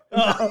 No.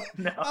 I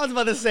was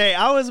about to say,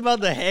 I was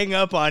about to hang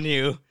up on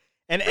you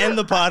and end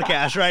the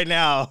podcast right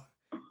now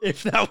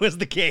if that was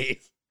the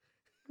case.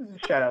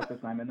 Shout out to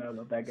Simon. I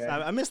love that guy.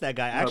 I miss that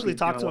guy. I actually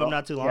talked to him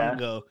not too long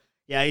ago.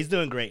 Yeah, he's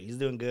doing great. He's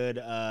doing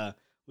good.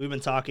 We've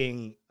been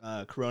talking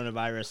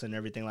coronavirus and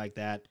everything like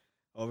that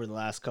over the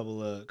last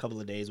couple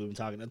of days. We've been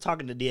talking. I'm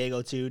talking to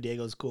Diego too.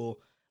 Diego's cool.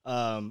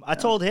 I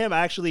told him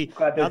actually.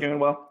 Glad they're doing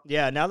well.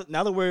 Yeah, now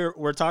that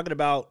we're talking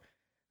about,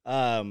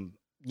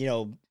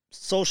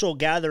 social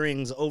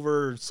gatherings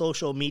over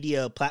social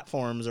media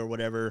platforms or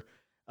whatever,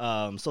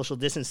 social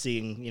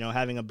distancing,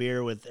 having a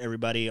beer with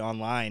everybody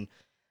online.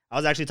 I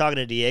was actually talking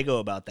to Diego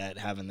about that,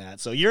 having that.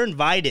 So you're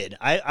invited.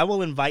 I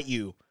will invite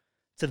you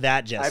to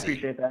that, Jesse. I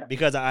appreciate that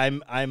because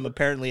I'm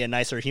apparently a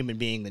nicer human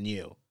being than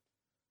you.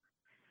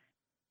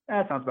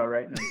 That sounds about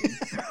right.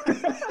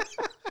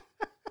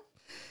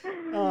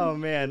 Oh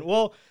man.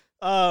 Well,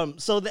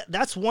 so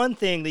that's one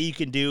thing that you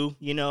can do,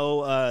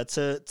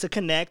 to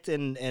connect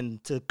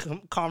and to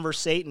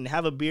conversate and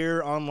have a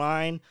beer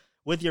online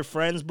with your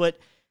friends. But,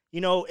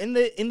 in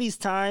these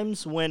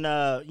times when,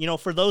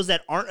 for those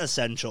that aren't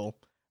essential,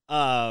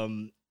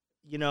 and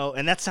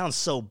that sounds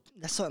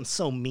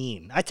so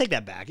mean. I take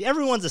that back.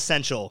 Everyone's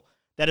essential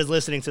that is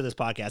listening to this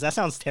podcast. That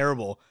sounds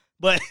terrible,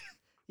 but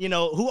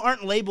who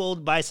aren't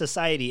labeled by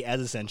society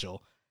as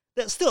essential.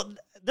 Still,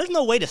 there's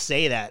no way to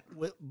say that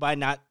by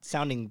not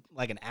sounding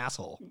like an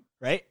asshole,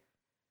 right?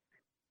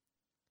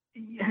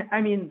 Yeah,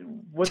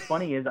 what's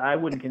funny is I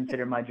wouldn't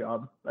consider my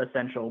job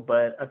essential,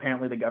 but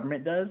apparently the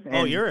government does.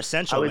 And you're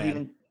essential,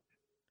 man.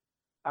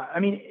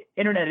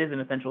 Internet is an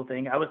essential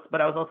thing. I was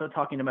also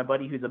talking to my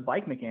buddy who's a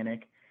bike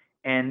mechanic,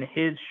 and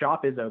his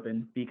shop is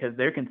open because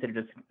they're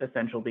considered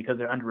essential because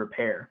they're under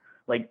repair.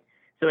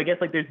 So I guess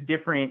there's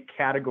different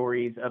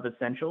categories of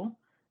essential,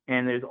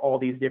 and there's all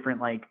these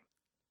different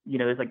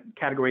there's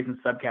categories and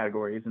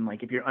subcategories, and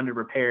if you're under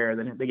repair,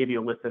 then they give you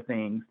a list of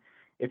things.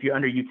 If you're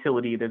under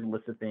utility, there's a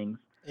list of things.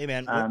 Hey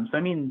man.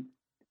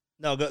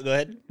 No, go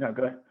ahead. No,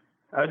 go ahead.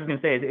 I was just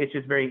gonna say it's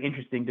just very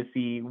interesting to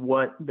see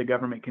what the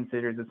government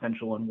considers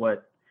essential and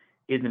what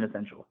isn't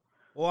essential.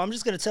 Well, I'm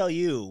just gonna tell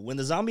you, when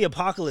the zombie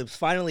apocalypse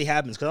finally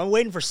happens, because I'm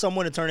waiting for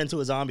someone to turn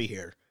into a zombie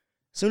here.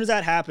 As soon as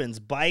that happens,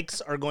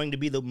 bikes are going to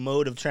be the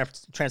mode of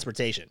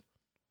transportation,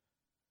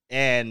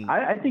 and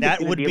I think that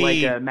it's would be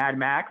like a Mad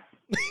Max.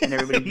 And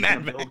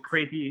everybody's build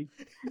crazy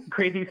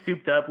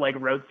souped up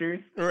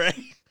roadsters. Right.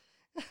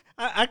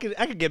 I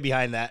could get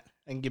behind that.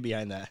 I can get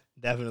behind that.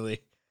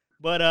 Definitely.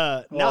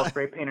 But now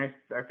spray paint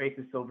our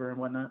faces silver and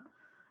whatnot.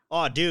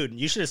 Oh, dude,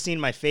 you should have seen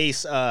my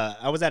face.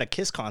 I was at a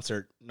Kiss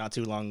concert not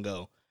too long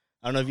ago.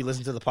 I don't know if you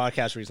listened to the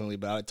podcast recently,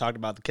 but I talked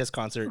about the Kiss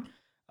concert.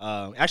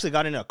 Actually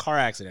got in a car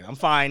accident. I'm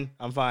fine.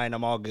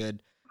 I'm all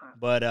good.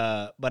 But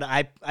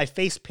I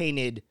face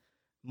painted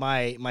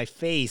my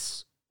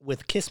face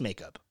with Kiss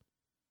makeup.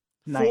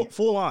 Nice.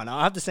 Full on.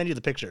 I'll have to send you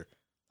the picture.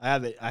 I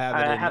have it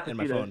in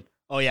my phone.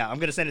 Oh yeah, I'm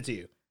gonna send it to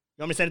you. You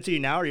want me to send it to you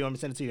now, or you want me to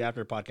send it to you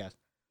after the podcast?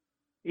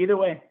 Either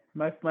way,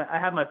 I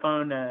have my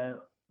phone a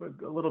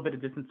little bit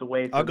of distance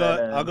away. So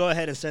I'll go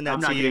ahead and send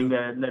that to you. I'm not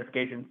getting the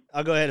notifications.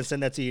 I'll go ahead and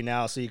send that to you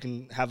now, so you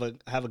can have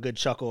a good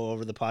chuckle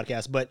over the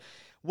podcast. But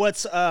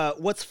what's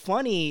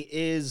funny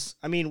is,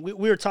 we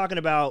were talking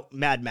about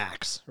Mad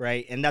Max,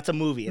 right? And that's a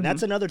movie, and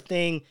that's another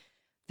thing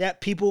that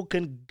people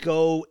can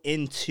go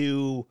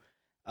into.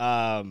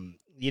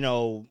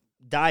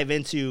 Dive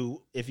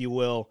into, if you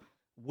will,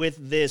 with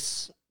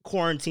this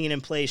quarantine in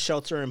place,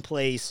 shelter in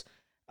place,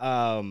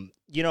 and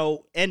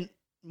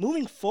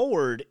moving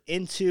forward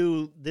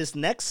into this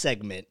next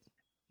segment.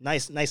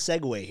 Nice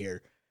segue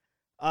here.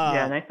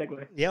 Nice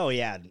segue. Yeah,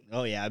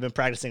 oh yeah. I've been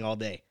practicing all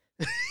day.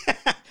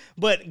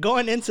 But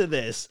going into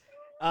this,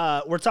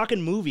 we're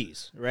talking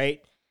movies,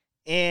 right?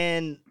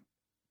 And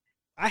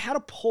I had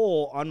a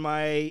poll on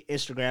my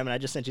Instagram, and I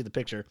just sent you the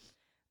picture.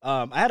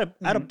 I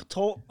had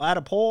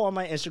a poll on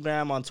my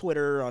Instagram, on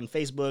Twitter, on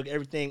Facebook,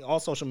 everything, all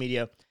social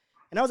media,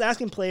 and I was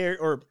asking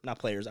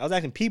I was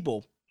asking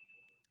people,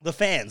 the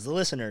fans, the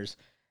listeners,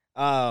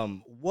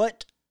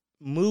 what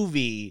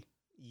movie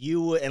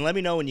you would, and let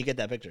me know when you get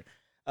that picture.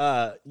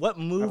 What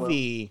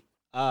movie?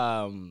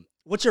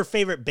 What's your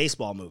favorite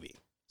baseball movie?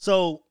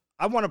 So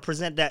I want to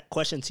present that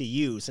question to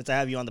you since I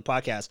have you on the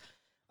podcast.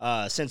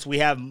 Since we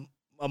have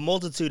a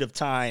multitude of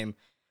time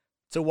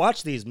to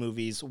watch these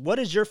movies, what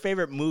is your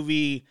favorite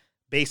movie,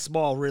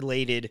 baseball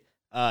related?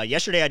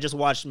 Yesterday I just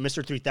watched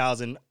Mr.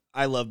 3000.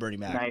 I love Bernie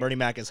Mac. Nice. Bernie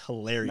Mac is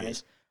hilarious.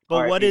 Nice.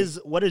 But R.I.P.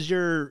 what is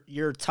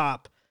your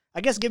top?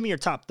 I guess give me your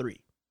top three.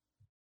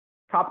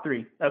 Top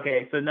three.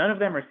 Okay, so none of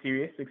them are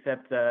serious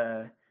except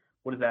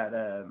what is that?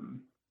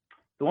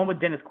 The one with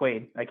Dennis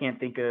Quaid. I can't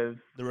think of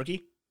The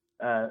Rookie.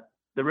 The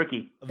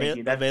Rookie. Thank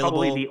you. That's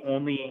probably the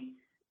only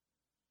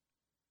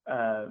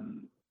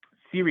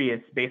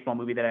serious baseball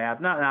movie that I have.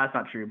 No, that's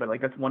not true. But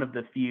like that's one of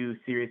the few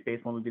serious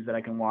baseball movies that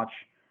I can watch.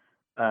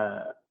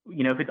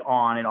 If it's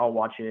on, and I'll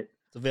watch it.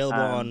 It's available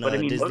on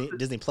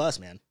Disney Plus,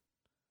 man.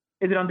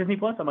 Is it on Disney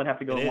Plus? I might have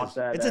to go and watch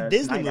that. It's a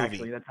Disney movie.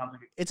 Actually, that sounds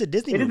like it's a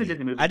Disney movie. It is a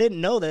Disney movie. I didn't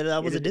know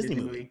that was a Disney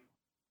movie.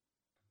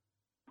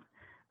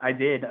 I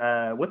did.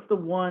 What's the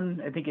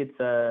one? I think it's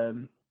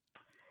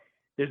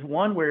there's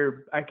one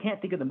where I can't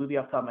think of the movie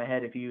off the top of my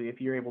head. If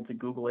you're able to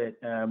Google it,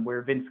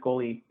 where Vince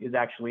Scully is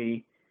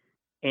actually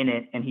in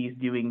it, and he's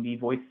doing the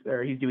voice,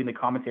 or he's doing the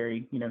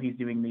commentary. He's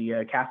doing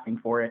the casting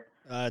for it.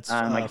 I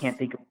can't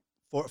think of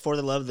For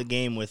the Love of the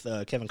Game with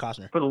Kevin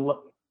Costner.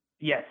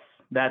 Yes,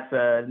 that's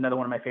another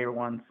one of my favorite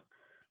ones.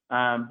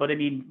 But I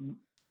mean,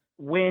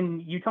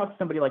 when you talk to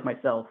somebody like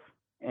myself,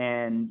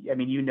 and I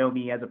mean,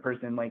 me as a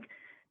person, like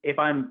if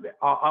I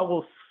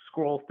will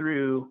scroll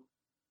through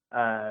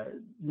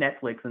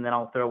Netflix, and then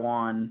I'll throw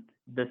on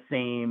the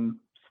same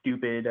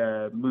stupid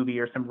movie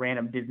or some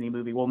random Disney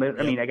movie. Well,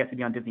 I mean, I guess it'd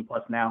be on Disney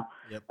Plus now.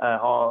 Yep.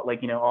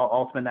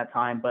 I'll spend that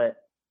time.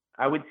 But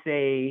I would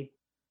say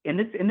in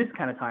this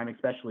kind of time,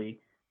 especially,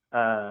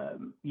 I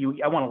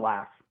want to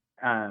laugh.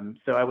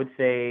 So I would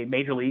say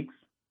Major Leagues.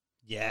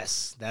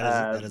 Yes,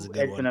 that is a good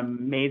one. It's an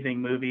amazing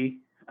movie.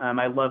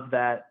 I love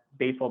that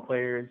baseball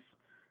players,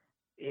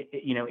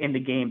 in the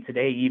game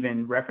today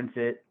even reference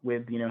it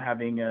with,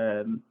 having,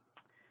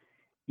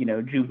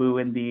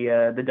 Jubu in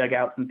the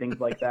dugouts and things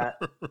like that.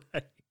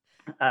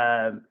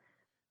 Right.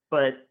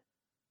 But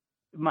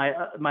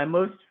my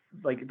most,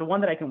 like, the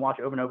one that I can watch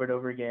over and over and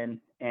over again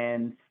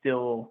and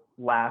still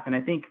laugh. And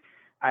I think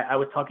I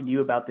was talking to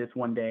you about this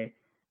one day.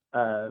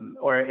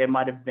 Or it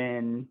might have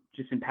been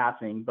just in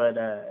passing, but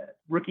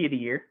Rookie of the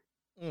Year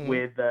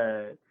with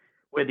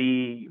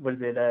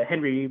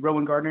Henry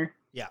Rowan Gardner.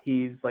 Yeah,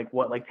 he's like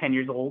 10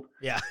 years old.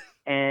 Yeah,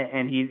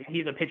 and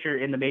he's a pitcher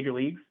in the major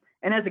leagues.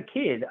 And as a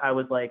kid, I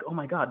was like, oh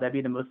my god, that'd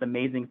be the most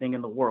amazing thing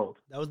in the world.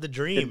 That was the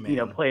dream,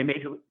 man. Play a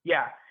major.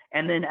 Yeah,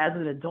 and then as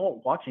an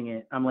adult watching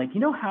it, I'm like,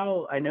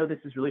 how I know this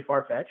is really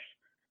far fetched.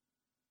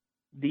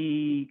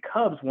 The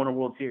Cubs won a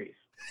World Series.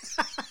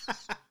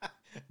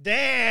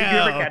 Damn. Did you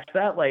ever catch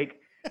that?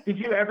 Did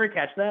you ever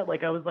catch that?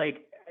 I was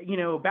like,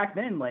 back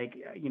then,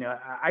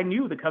 I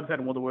knew the Cubs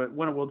had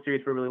won a World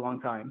Series for a really long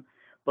time.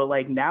 But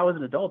now as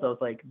an adult, I was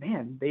like,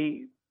 man,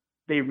 they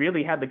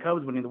really had the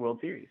Cubs winning the World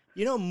Series.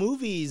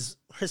 Movies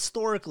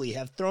historically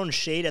have thrown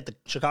shade at the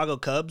Chicago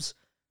Cubs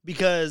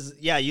because,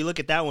 you look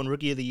at that one,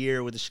 Rookie of the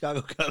Year with the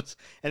Chicago Cubs,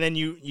 and then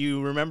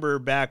you remember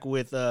back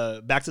with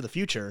Back to the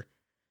Future.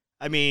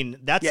 I mean,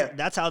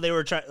 that's how they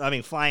were trying. I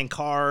mean, flying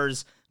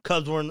cars.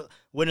 Cubs weren't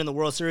winning the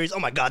World Series. Oh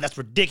my God, that's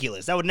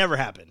ridiculous. That would never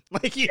happen.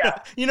 You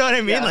know what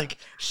I mean? Yeah.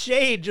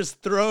 Shade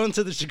just thrown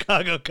to the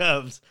Chicago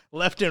Cubs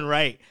left and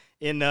right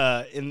in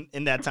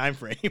that time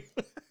frame.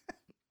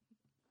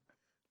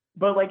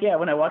 But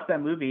when I watched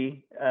that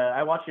movie,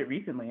 I watched it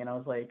recently, and I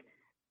was like,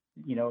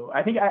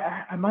 I think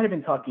I might have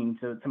been talking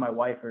to my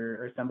wife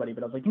or somebody,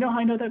 but I was like, how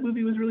I know that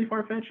movie was really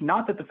far fetched?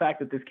 Not that the fact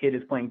that this kid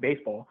is playing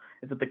baseball,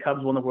 it's that the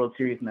Cubs won the World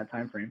Series in that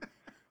time frame.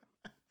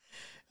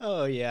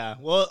 Oh yeah,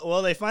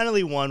 well, they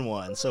finally won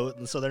one, so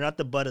they're not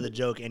the butt of the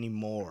joke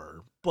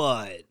anymore.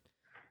 But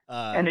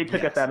and they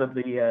took us out of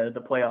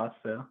the playoffs,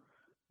 so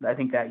I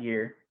think that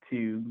year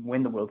to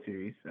win the World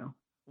Series. So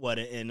what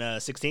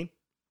in 16?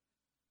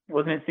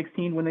 Wasn't it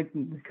 16 when was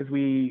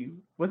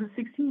it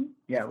 16?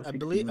 Yeah, it was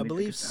 16 I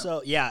believe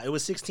so. Yeah, it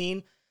was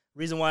 16.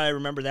 Reason why I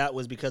remember that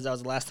was because that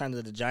was the last time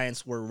that the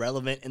Giants were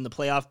relevant in the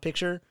playoff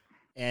picture,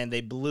 and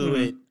they blew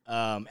it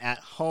at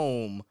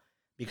home.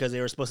 Because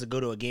they were supposed to go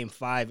to a Game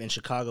 5 in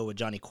Chicago with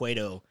Johnny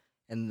Cueto,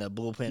 and the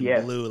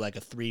bullpen blew like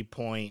a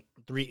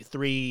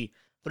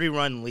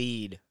 3-run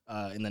lead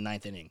in the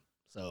ninth inning.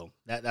 So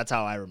that's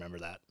how I remember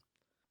that.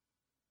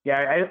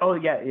 Yeah.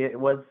 It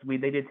was.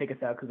 They did take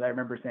us out because I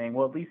remember saying,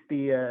 well, at least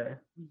the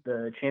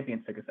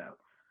champions took us out.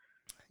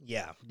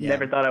 Yeah.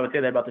 Never thought I would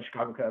say that about the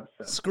Chicago Cubs.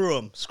 So.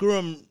 Screw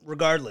them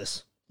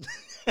regardless.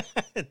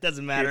 It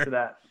doesn't matter. Cheers to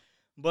that.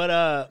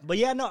 But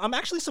yeah, no, I'm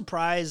actually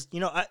surprised.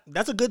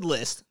 That's a good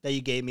list that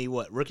you gave me.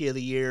 What, Rookie of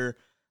the Year,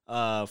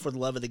 For the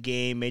Love of the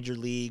Game, Major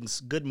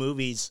Leagues, good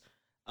movies.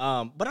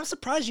 But I'm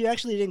surprised you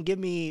actually didn't give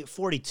me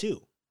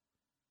 42.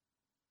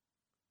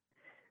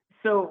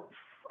 So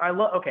I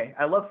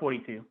love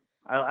 42.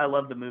 I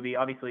love the movie.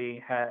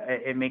 Obviously,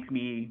 it makes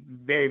me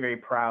very, very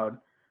proud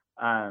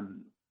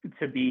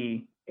to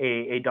be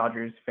a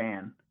Dodgers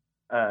fan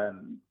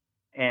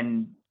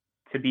and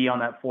to be on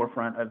that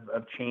forefront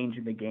of change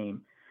in the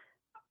game.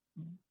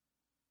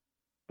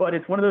 But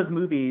it's one of those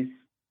movies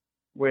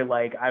where,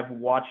 like, I've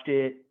watched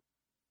it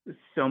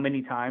so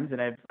many times,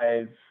 and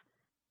I've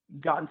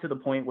gotten to the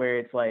point where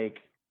it's like,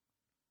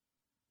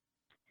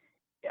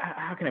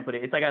 how can I put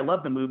it? It's like I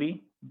love the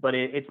movie, but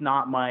it's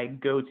not my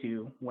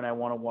go-to when I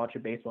want to watch a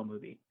baseball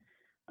movie.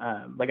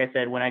 Like I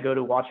said, when I go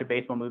to watch a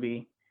baseball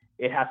movie,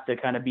 it has to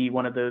kind of be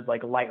one of those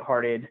like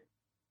lighthearted,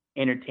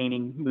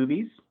 entertaining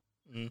movies.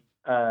 Mm.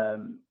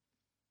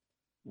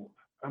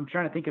 I'm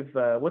trying to think of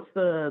what's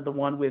the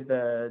one with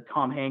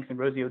Tom Hanks and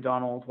Rosie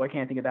O'Donnell. Why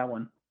can't I think of that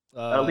one?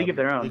 League of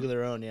Their Own. League of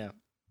Their Own, yeah.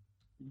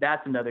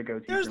 That's another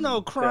go-to. There's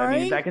no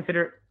crying. So, I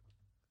mean,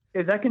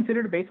 is that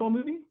considered a baseball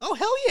movie? Oh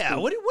hell yeah!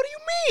 What do you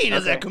mean? Okay.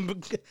 Is that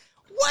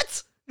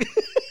what?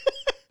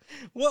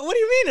 what do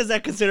you mean? Is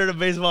that considered a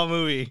baseball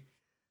movie?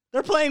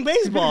 They're playing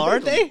baseball,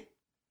 aren't they?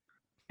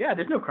 Yeah,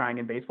 there's no crying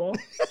in baseball.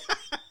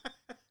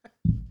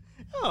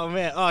 Oh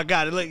man! Oh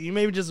god! Look, you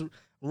maybe just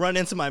run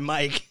into my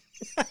mic.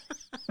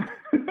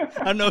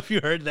 I don't know if you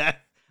heard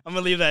that. I'm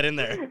gonna leave that in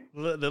there.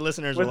 The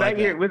listeners was will like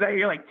that. Was that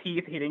your like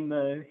teeth hitting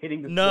the?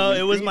 No,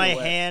 it was my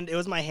hand. It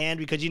was my hand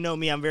because you know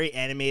me. I'm very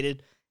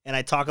animated and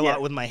I talk a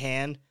lot with my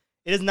hand.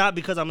 It is not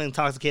because I'm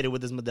intoxicated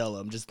with this Modelo.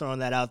 I'm just throwing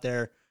that out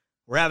there.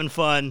 We're having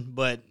fun,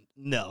 but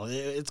no,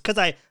 it's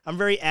because I'm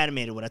very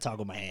animated when I talk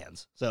with my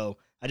hands. So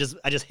I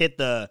just hit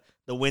the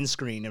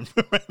windscreen in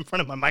front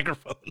of my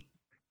microphone.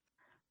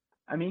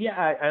 I mean,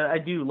 yeah, I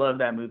do love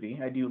that movie.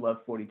 I do love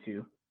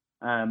 42.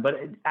 But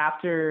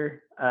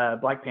after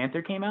Black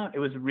Panther came out, it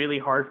was really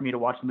hard for me to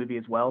watch the movie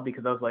as well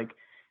because I was like,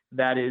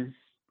 that is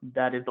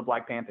the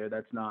Black Panther.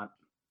 That's not.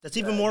 That's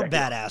even more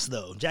badass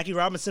though. Jackie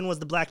Robinson was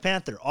the Black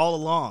Panther all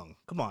along.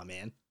 Come on,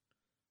 man.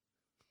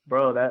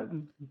 Bro,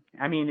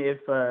 I mean, if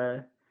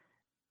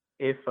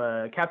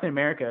Captain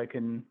America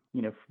can,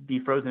 be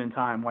frozen in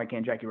time, why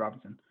can't Jackie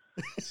Robinson?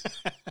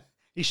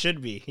 He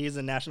should be. He's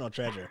a national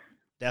treasure.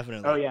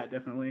 Definitely. Oh yeah,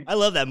 definitely. I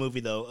love that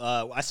movie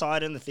though. I saw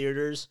it in the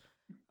theaters.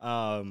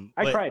 I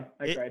cried.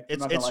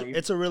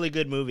 It's a really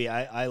good movie.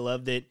 I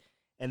loved it.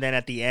 And then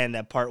at the end,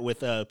 that part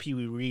with Pee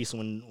Wee Reese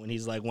when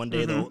he's like, one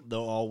day they'll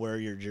all wear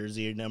your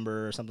jersey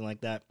number or something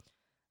like that.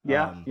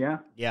 Yeah.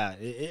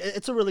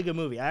 It's a really good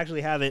movie. I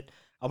actually have it.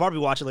 I'll probably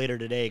watch it later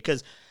today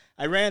because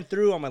I ran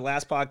through on my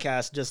last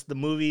podcast just the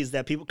movies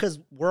that people, because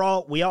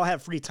we all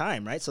have free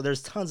time, right? So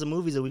there's tons of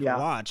movies that we can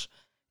watch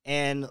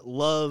and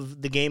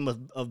love the game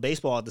of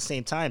baseball at the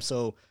same time.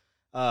 So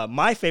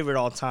my favorite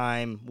all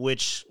time,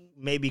 which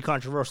may be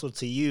controversial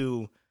to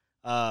you,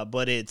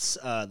 but it's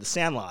The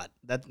Sandlot.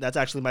 That's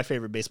actually my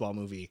favorite baseball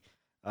movie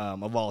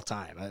of all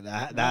time.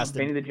 That's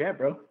Benny the Jet,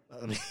 bro.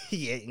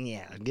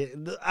 Yeah.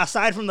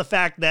 Aside from the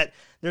fact that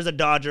there's a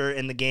Dodger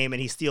in the game and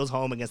he steals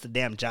home against the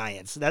damn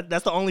Giants,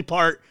 that's the only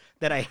part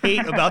that I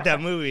hate about that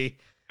movie.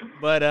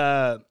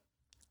 But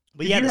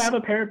Did you have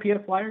a pair of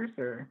PF Flyers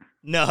or?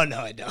 No,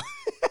 I don't.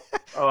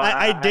 Oh,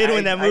 I did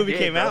when that movie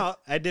came out.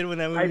 I did when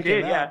that movie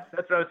came out. Yeah.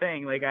 That's what I was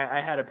saying. Like,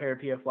 I had a pair of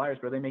PF Flyers,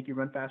 bro. They make you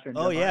run faster.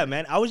 And yeah,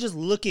 man. I was just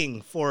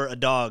looking for a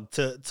dog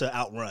to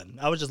outrun.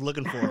 I was just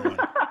looking for one.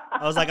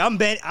 I was like, I'm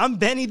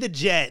Benny the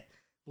Jet.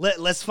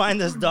 Let's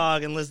find this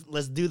dog and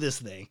let's do this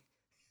thing.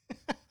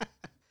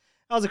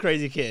 I was a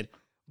crazy kid.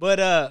 But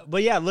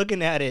yeah,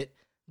 looking at it,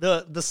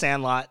 the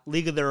Sandlot,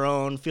 League of Their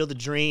Own, Field of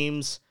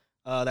Dreams.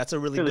 That's a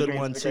really good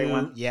one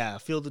too. Yeah,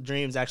 Field of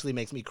Dreams actually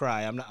makes me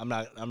cry. I'm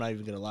not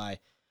even gonna lie.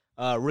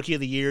 Rookie of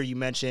the Year, you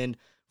mentioned,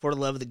 For the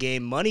Love of the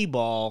Game,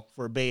 Moneyball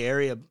for Bay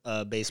Area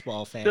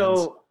baseball fans.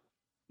 So,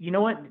 you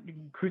know what?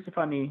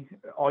 Crucify me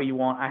all you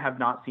want. I have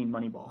not seen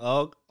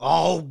Moneyball.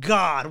 Oh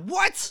God,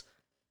 what?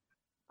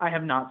 I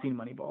have not seen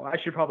Moneyball.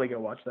 I should probably go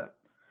watch that.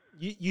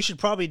 You should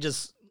probably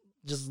just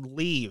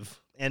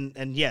leave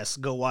and yes,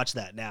 go watch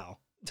that now.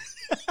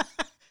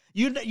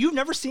 You've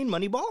never seen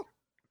Moneyball?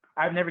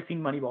 I've never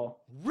seen Moneyball.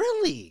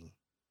 Really?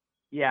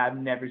 Yeah, I've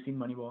never seen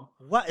Moneyball.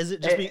 What is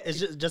it?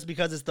 Just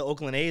because it's the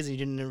Oakland A's and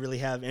you didn't really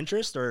have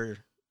interest, or?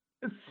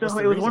 So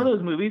it was one of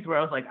those movies where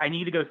I was like, I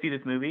need to go see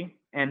this movie,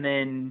 and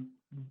then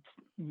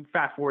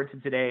fast forward to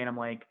today, and I'm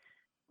like,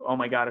 oh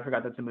my God, I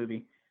forgot that's a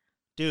movie.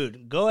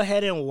 Dude, go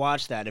ahead and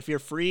watch that. If you're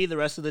free the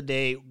rest of the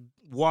day,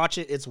 watch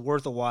it. It's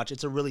worth a watch.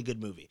 It's a really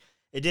good movie.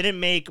 It didn't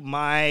make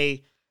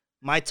my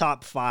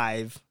top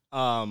 5,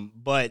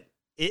 but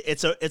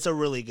it's a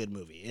really good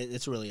movie.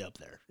 It's really up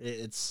there.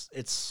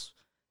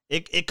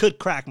 It could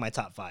crack my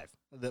top 5.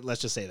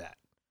 Let's just say that.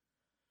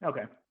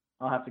 Okay.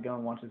 I'll have to go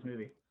and watch this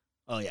movie.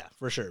 Oh, yeah,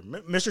 for sure.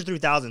 Mr.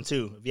 3000,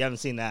 too, if you haven't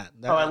seen that.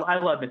 I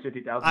love Mr.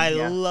 3000. I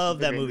love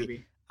that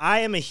movie. I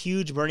am a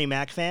huge Bernie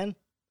Mac fan,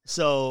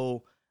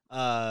 so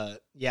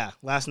Yeah,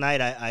 last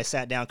night I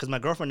sat down because my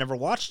girlfriend never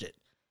watched it,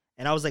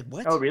 and I was like,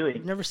 "What? Oh, really?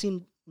 You've never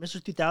seen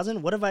Mr.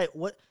 2000?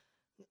 What?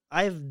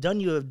 I've done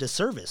you a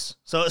disservice."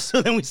 So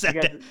then we sat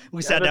down and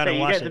watched You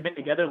guys it. have been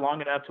together long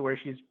enough to where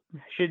she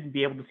should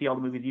be able to see all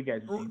the movies you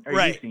guys have seen. Or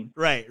Right, you've seen.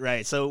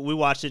 right. So we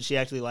watched it. She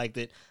actually liked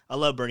it. I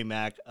love Bernie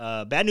Mac.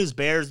 Bad News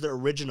Bears, the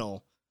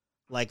original,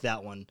 like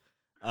that one.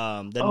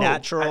 The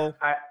Natural.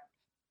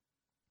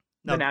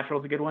 The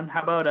Natural's a good one.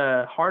 How about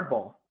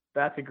Hardball?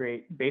 That's a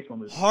great baseball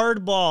movie.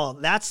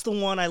 Hardball. That's the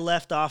one I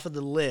left off of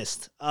the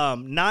list.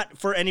 Not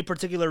for any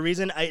particular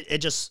reason. It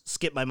just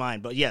skipped my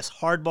mind. But yes,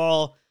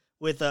 Hardball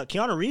with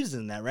Keanu Reeves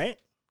in that, right?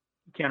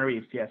 Keanu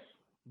Reeves, yes.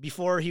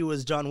 Before he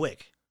was John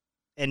Wick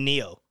and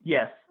Neo.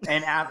 Yes,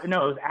 and it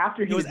was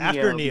after he was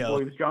after Neo. Before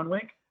he was John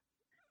Wick.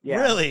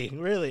 Yeah.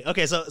 Really.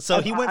 Okay,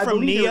 so he went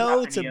from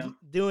Neo to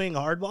doing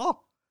Hardball.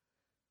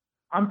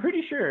 I'm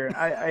pretty sure.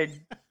 I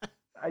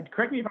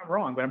correct me if I'm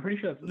wrong, but I'm pretty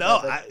sure that's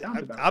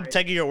I'm right.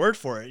 taking your word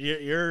for it.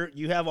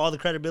 You have all the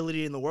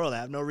credibility in the world. I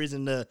have no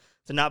reason to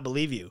not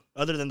believe you,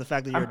 other than the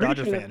fact that you're a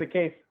Dodger fan. That's the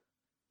case.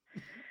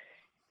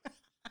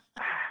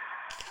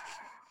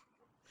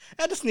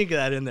 I had to sneak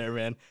that in there,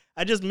 man.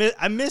 I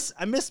miss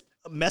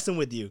messing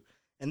with you,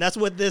 and that's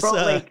what this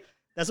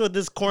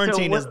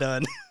quarantine has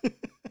done.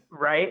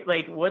 Right?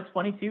 Like, what's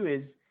funny too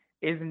is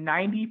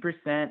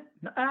 90%.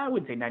 I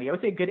wouldn't say 90. I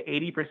would say a good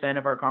 80%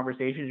 of our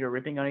conversations are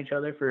ripping on each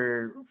other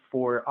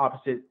for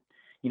opposite,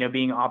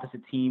 being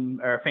opposite team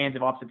or fans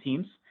of opposite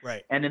teams.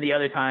 Right. And then the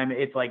other time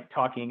it's like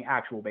talking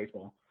actual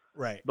baseball.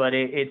 Right. But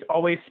it's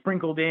always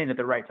sprinkled in at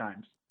the right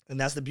times. And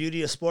that's the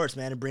beauty of sports,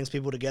 man. It brings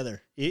people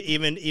together.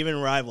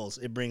 Even rivals,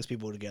 it brings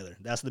people together.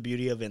 That's the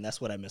beauty of it. And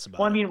that's what I miss about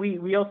it. Well, I mean,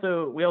 we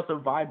also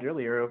vibed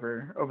earlier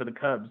over the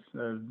Cubs,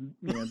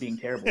 being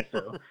terrible.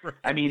 So Right.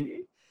 I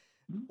mean,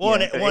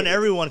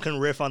 everyone can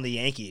riff on the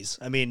Yankees.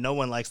 I mean, no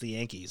one likes the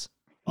Yankees.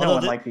 No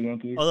one likes the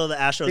Yankees. Although the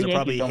Astros are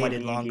probably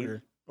hated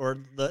longer, or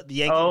the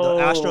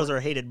Astros are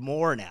hated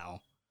more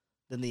now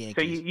than the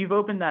Yankees. So you've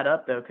opened that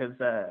up though, because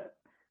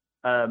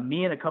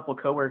me and a couple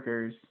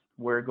coworkers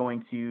were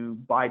going to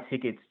buy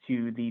tickets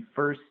to the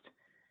first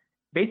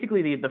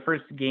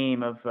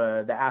game of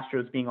the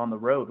Astros being on the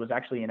road was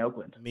actually in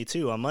Oakland. Me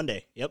too, on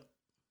Monday. Yep.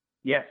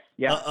 Yes.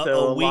 Yeah.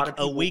 So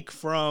a week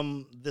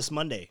from this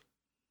Monday.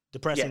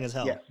 Depressing as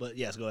hell. Yes. But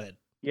yes, go ahead.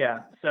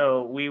 Yeah.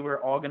 So we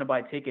were all going to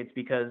buy tickets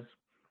because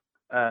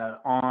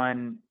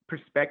on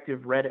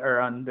perspective Reddit, or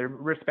on their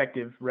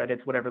respective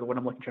Reddits, whatever the one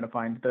I'm trying to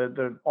find,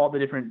 all the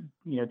different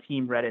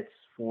team Reddits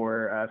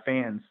for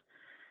fans,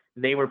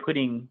 they were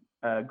putting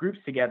groups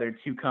together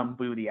to come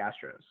boo the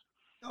Astros.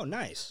 Oh,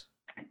 nice.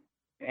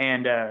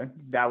 And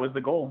that was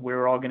the goal. We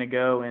were all going to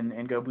go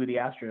and go boo the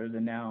Astros,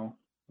 and now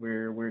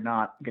we're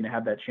not going to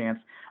have that chance.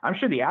 I'm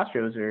sure the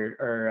Astros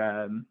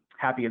are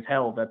happy as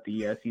hell that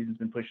the season's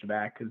been pushed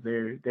back, because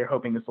they're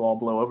hoping this will all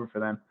blow over for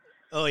them.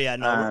 Oh yeah,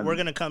 no, we're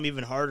going to come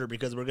even harder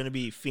because we're going to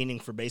be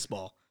fiending for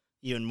baseball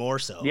even more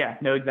so. Yeah,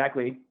 no,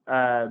 exactly.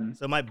 So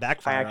it might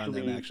backfire on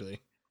them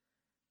actually.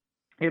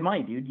 It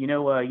might, dude. You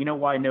know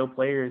why no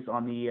players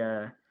on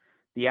the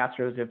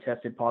Astros have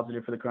tested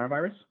positive for the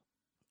coronavirus?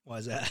 Why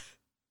is that?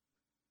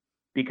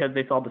 Because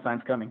they saw the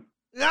signs coming.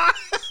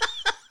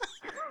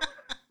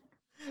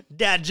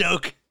 Dad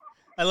joke.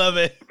 I love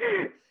it.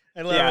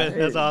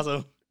 That's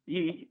awesome.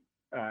 I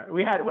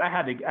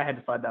had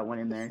to find that one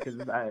in there because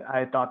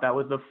I thought that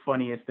was the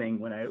funniest thing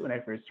when I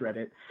first read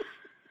it.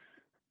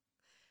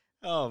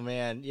 Oh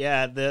man,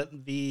 yeah.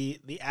 The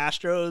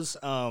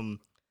Astros.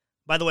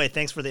 By the way,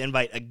 thanks for the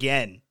invite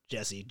again,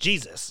 Jesse.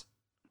 Jesus,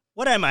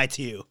 what am I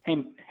to you?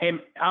 Hey,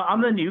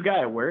 I'm the new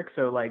guy at work,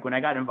 so like when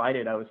I got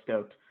invited, I was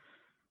stoked.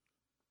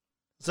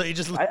 So you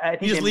just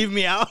leave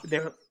me out?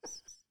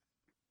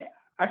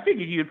 I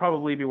figured you'd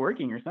probably be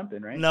working or something,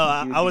 right? No,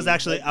 I was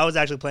actually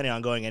planning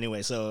on going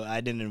anyway, so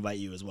I didn't invite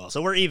you as well.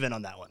 So we're even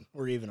on that one.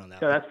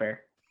 So that's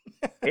fair.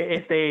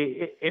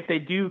 If they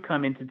do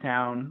come into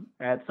town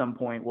at some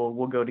point,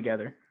 we'll go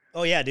together.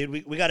 Oh yeah, dude,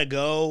 we gotta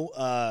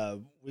go.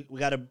 We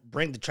gotta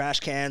bring the trash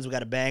cans. We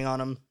gotta bang on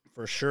them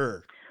for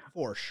sure.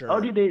 For sure. Oh,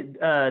 dude,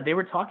 they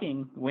were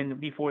talking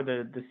before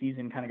the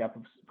season kind of got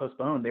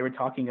postponed. They were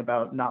talking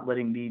about not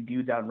letting the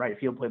dudes out in right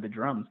field play the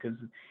drums because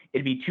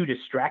it'd be too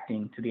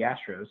distracting to the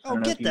Astros. Oh,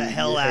 get the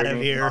hell out of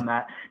here! On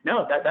that.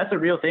 No, that's a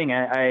real thing.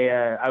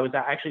 I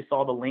actually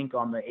saw the link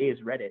on the A's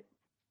Reddit.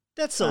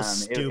 That's so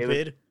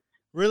stupid.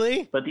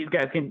 Really? But these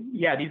guys can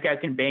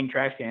bang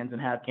trash cans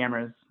and have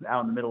cameras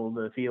out in the middle of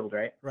the field,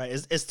 right? Right.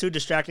 It's too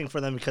distracting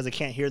for them because they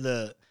can't hear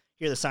the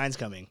signs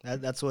coming.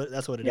 That's what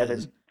it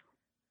is.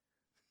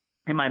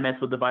 It might mess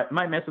with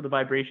the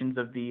vibrations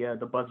of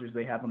the buzzers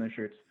they have on their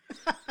shirts.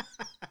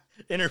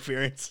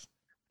 Interference.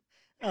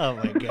 Oh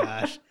my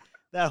gosh,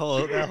 that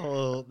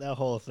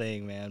whole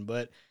thing, man.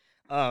 But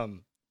I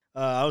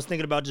was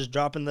thinking about just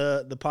dropping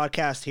the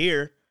podcast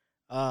here.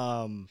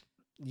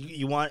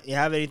 You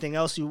have anything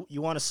else you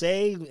want to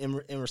say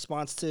in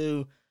response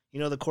to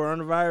the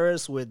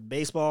coronavirus with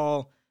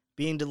baseball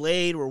being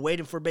delayed? We're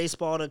waiting for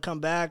baseball to come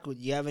back.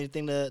 You have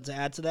anything to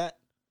add to that?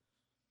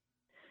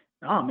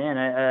 Oh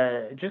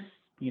man,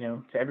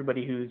 to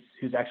everybody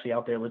who's actually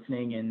out there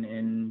listening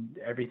and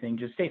everything,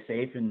 just stay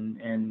safe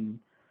and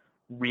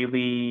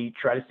really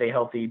try to stay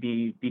healthy,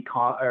 be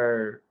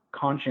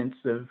conscious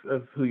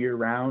of who you're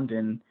around,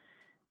 and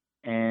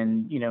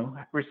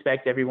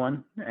respect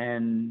everyone.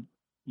 And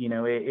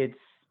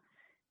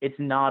it's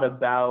not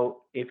about,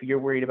 if you're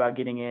worried about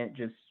getting it,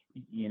 just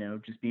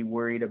be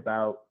worried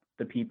about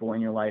the people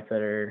in your life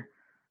that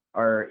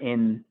are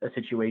in a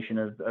situation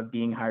of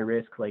being high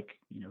risk, like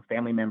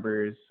family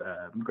members,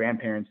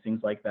 grandparents,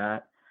 things like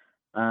that.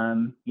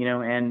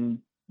 And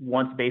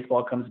once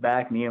baseball comes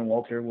back, me and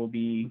Walter will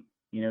be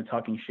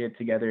talking shit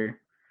together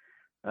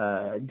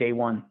day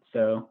one.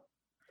 So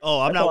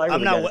I'm that's all I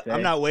really gotta say.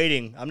 I'm not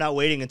waiting. I'm not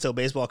waiting until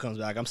baseball comes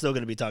back. I'm still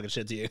going to be talking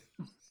shit to you.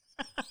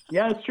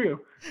 Yeah, it's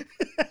true.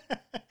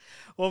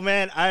 Well,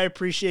 man, I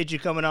appreciate you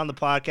coming on the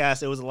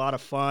podcast. It was a lot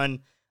of fun.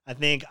 I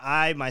think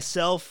I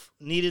myself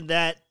needed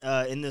that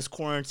in this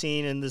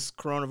quarantine, in this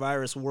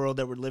coronavirus world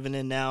that we're living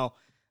in now.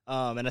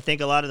 And I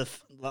think a lot of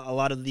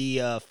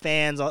the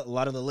fans, a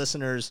lot of the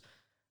listeners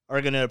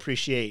are going to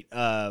appreciate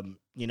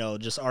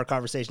just our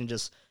conversation,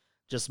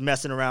 just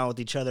messing around with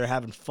each other,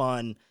 having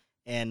fun,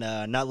 and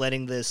not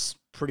letting this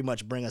pretty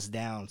much bring us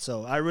down.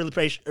 So I really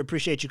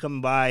appreciate you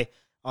coming by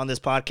on this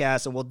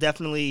podcast, and we'll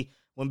definitely,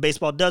 when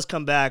baseball does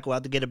come back, we'll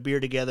have to get a beer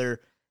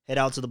together, head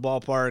out to the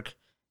ballpark,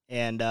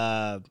 and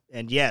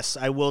yes,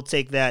 I will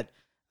take that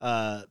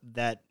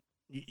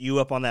you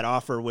up on that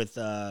offer with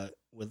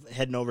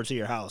heading over to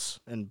your house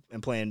and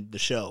playing the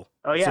show.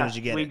 Oh yeah, as soon as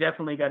you get we it.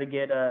 definitely got to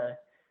get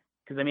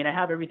because I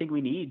have everything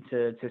we need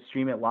to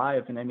stream it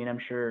live, and I'm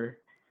sure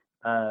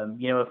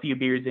a few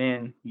beers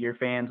in, your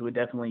fans would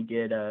definitely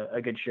get a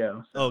good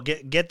show. So. Oh,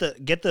 get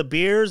the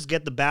beers,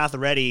 get the bath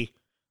ready.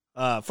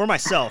 For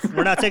myself,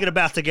 we're not taking a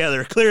bath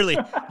together. Clearly,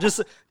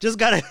 just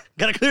gotta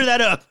clear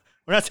that up.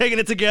 We're not taking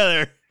it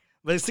together,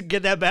 but just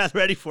get that bath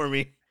ready for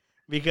me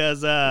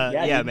because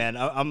man,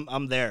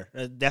 I'm there.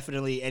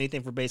 Definitely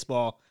anything for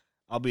baseball,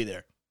 I'll be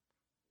there.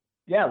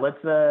 Yeah,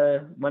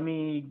 let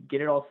me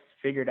get it all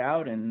figured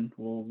out, and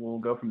we'll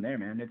go from there,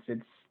 man.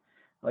 It's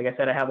like I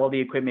said, I have all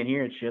the equipment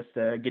here. It's just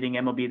getting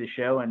MLB the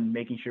show and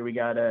making sure we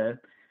got the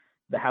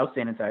house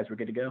sanitized. We're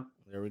good to go.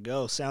 There we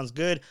go. Sounds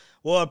good.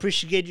 Well, I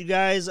appreciate you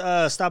guys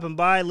stopping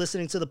by,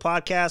 listening to the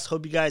podcast.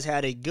 Hope you guys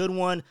had a good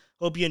one.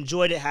 Hope you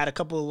enjoyed it. Had a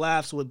couple of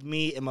laughs with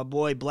me and my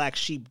boy Black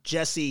Sheep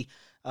Jesse,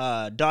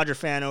 Dodger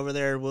fan over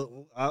there.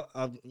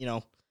 Got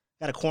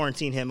to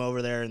quarantine him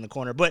over there in the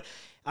corner. But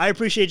I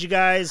appreciate you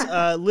guys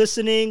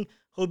listening.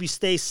 Hope you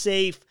stay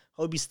safe.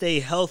 Hope you stay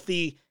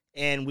healthy.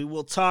 And we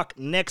will talk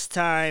next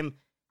time.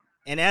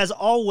 And as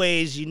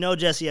always,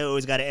 Jesse, I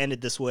always got to end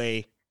it this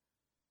way.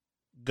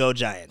 Go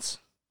Giants.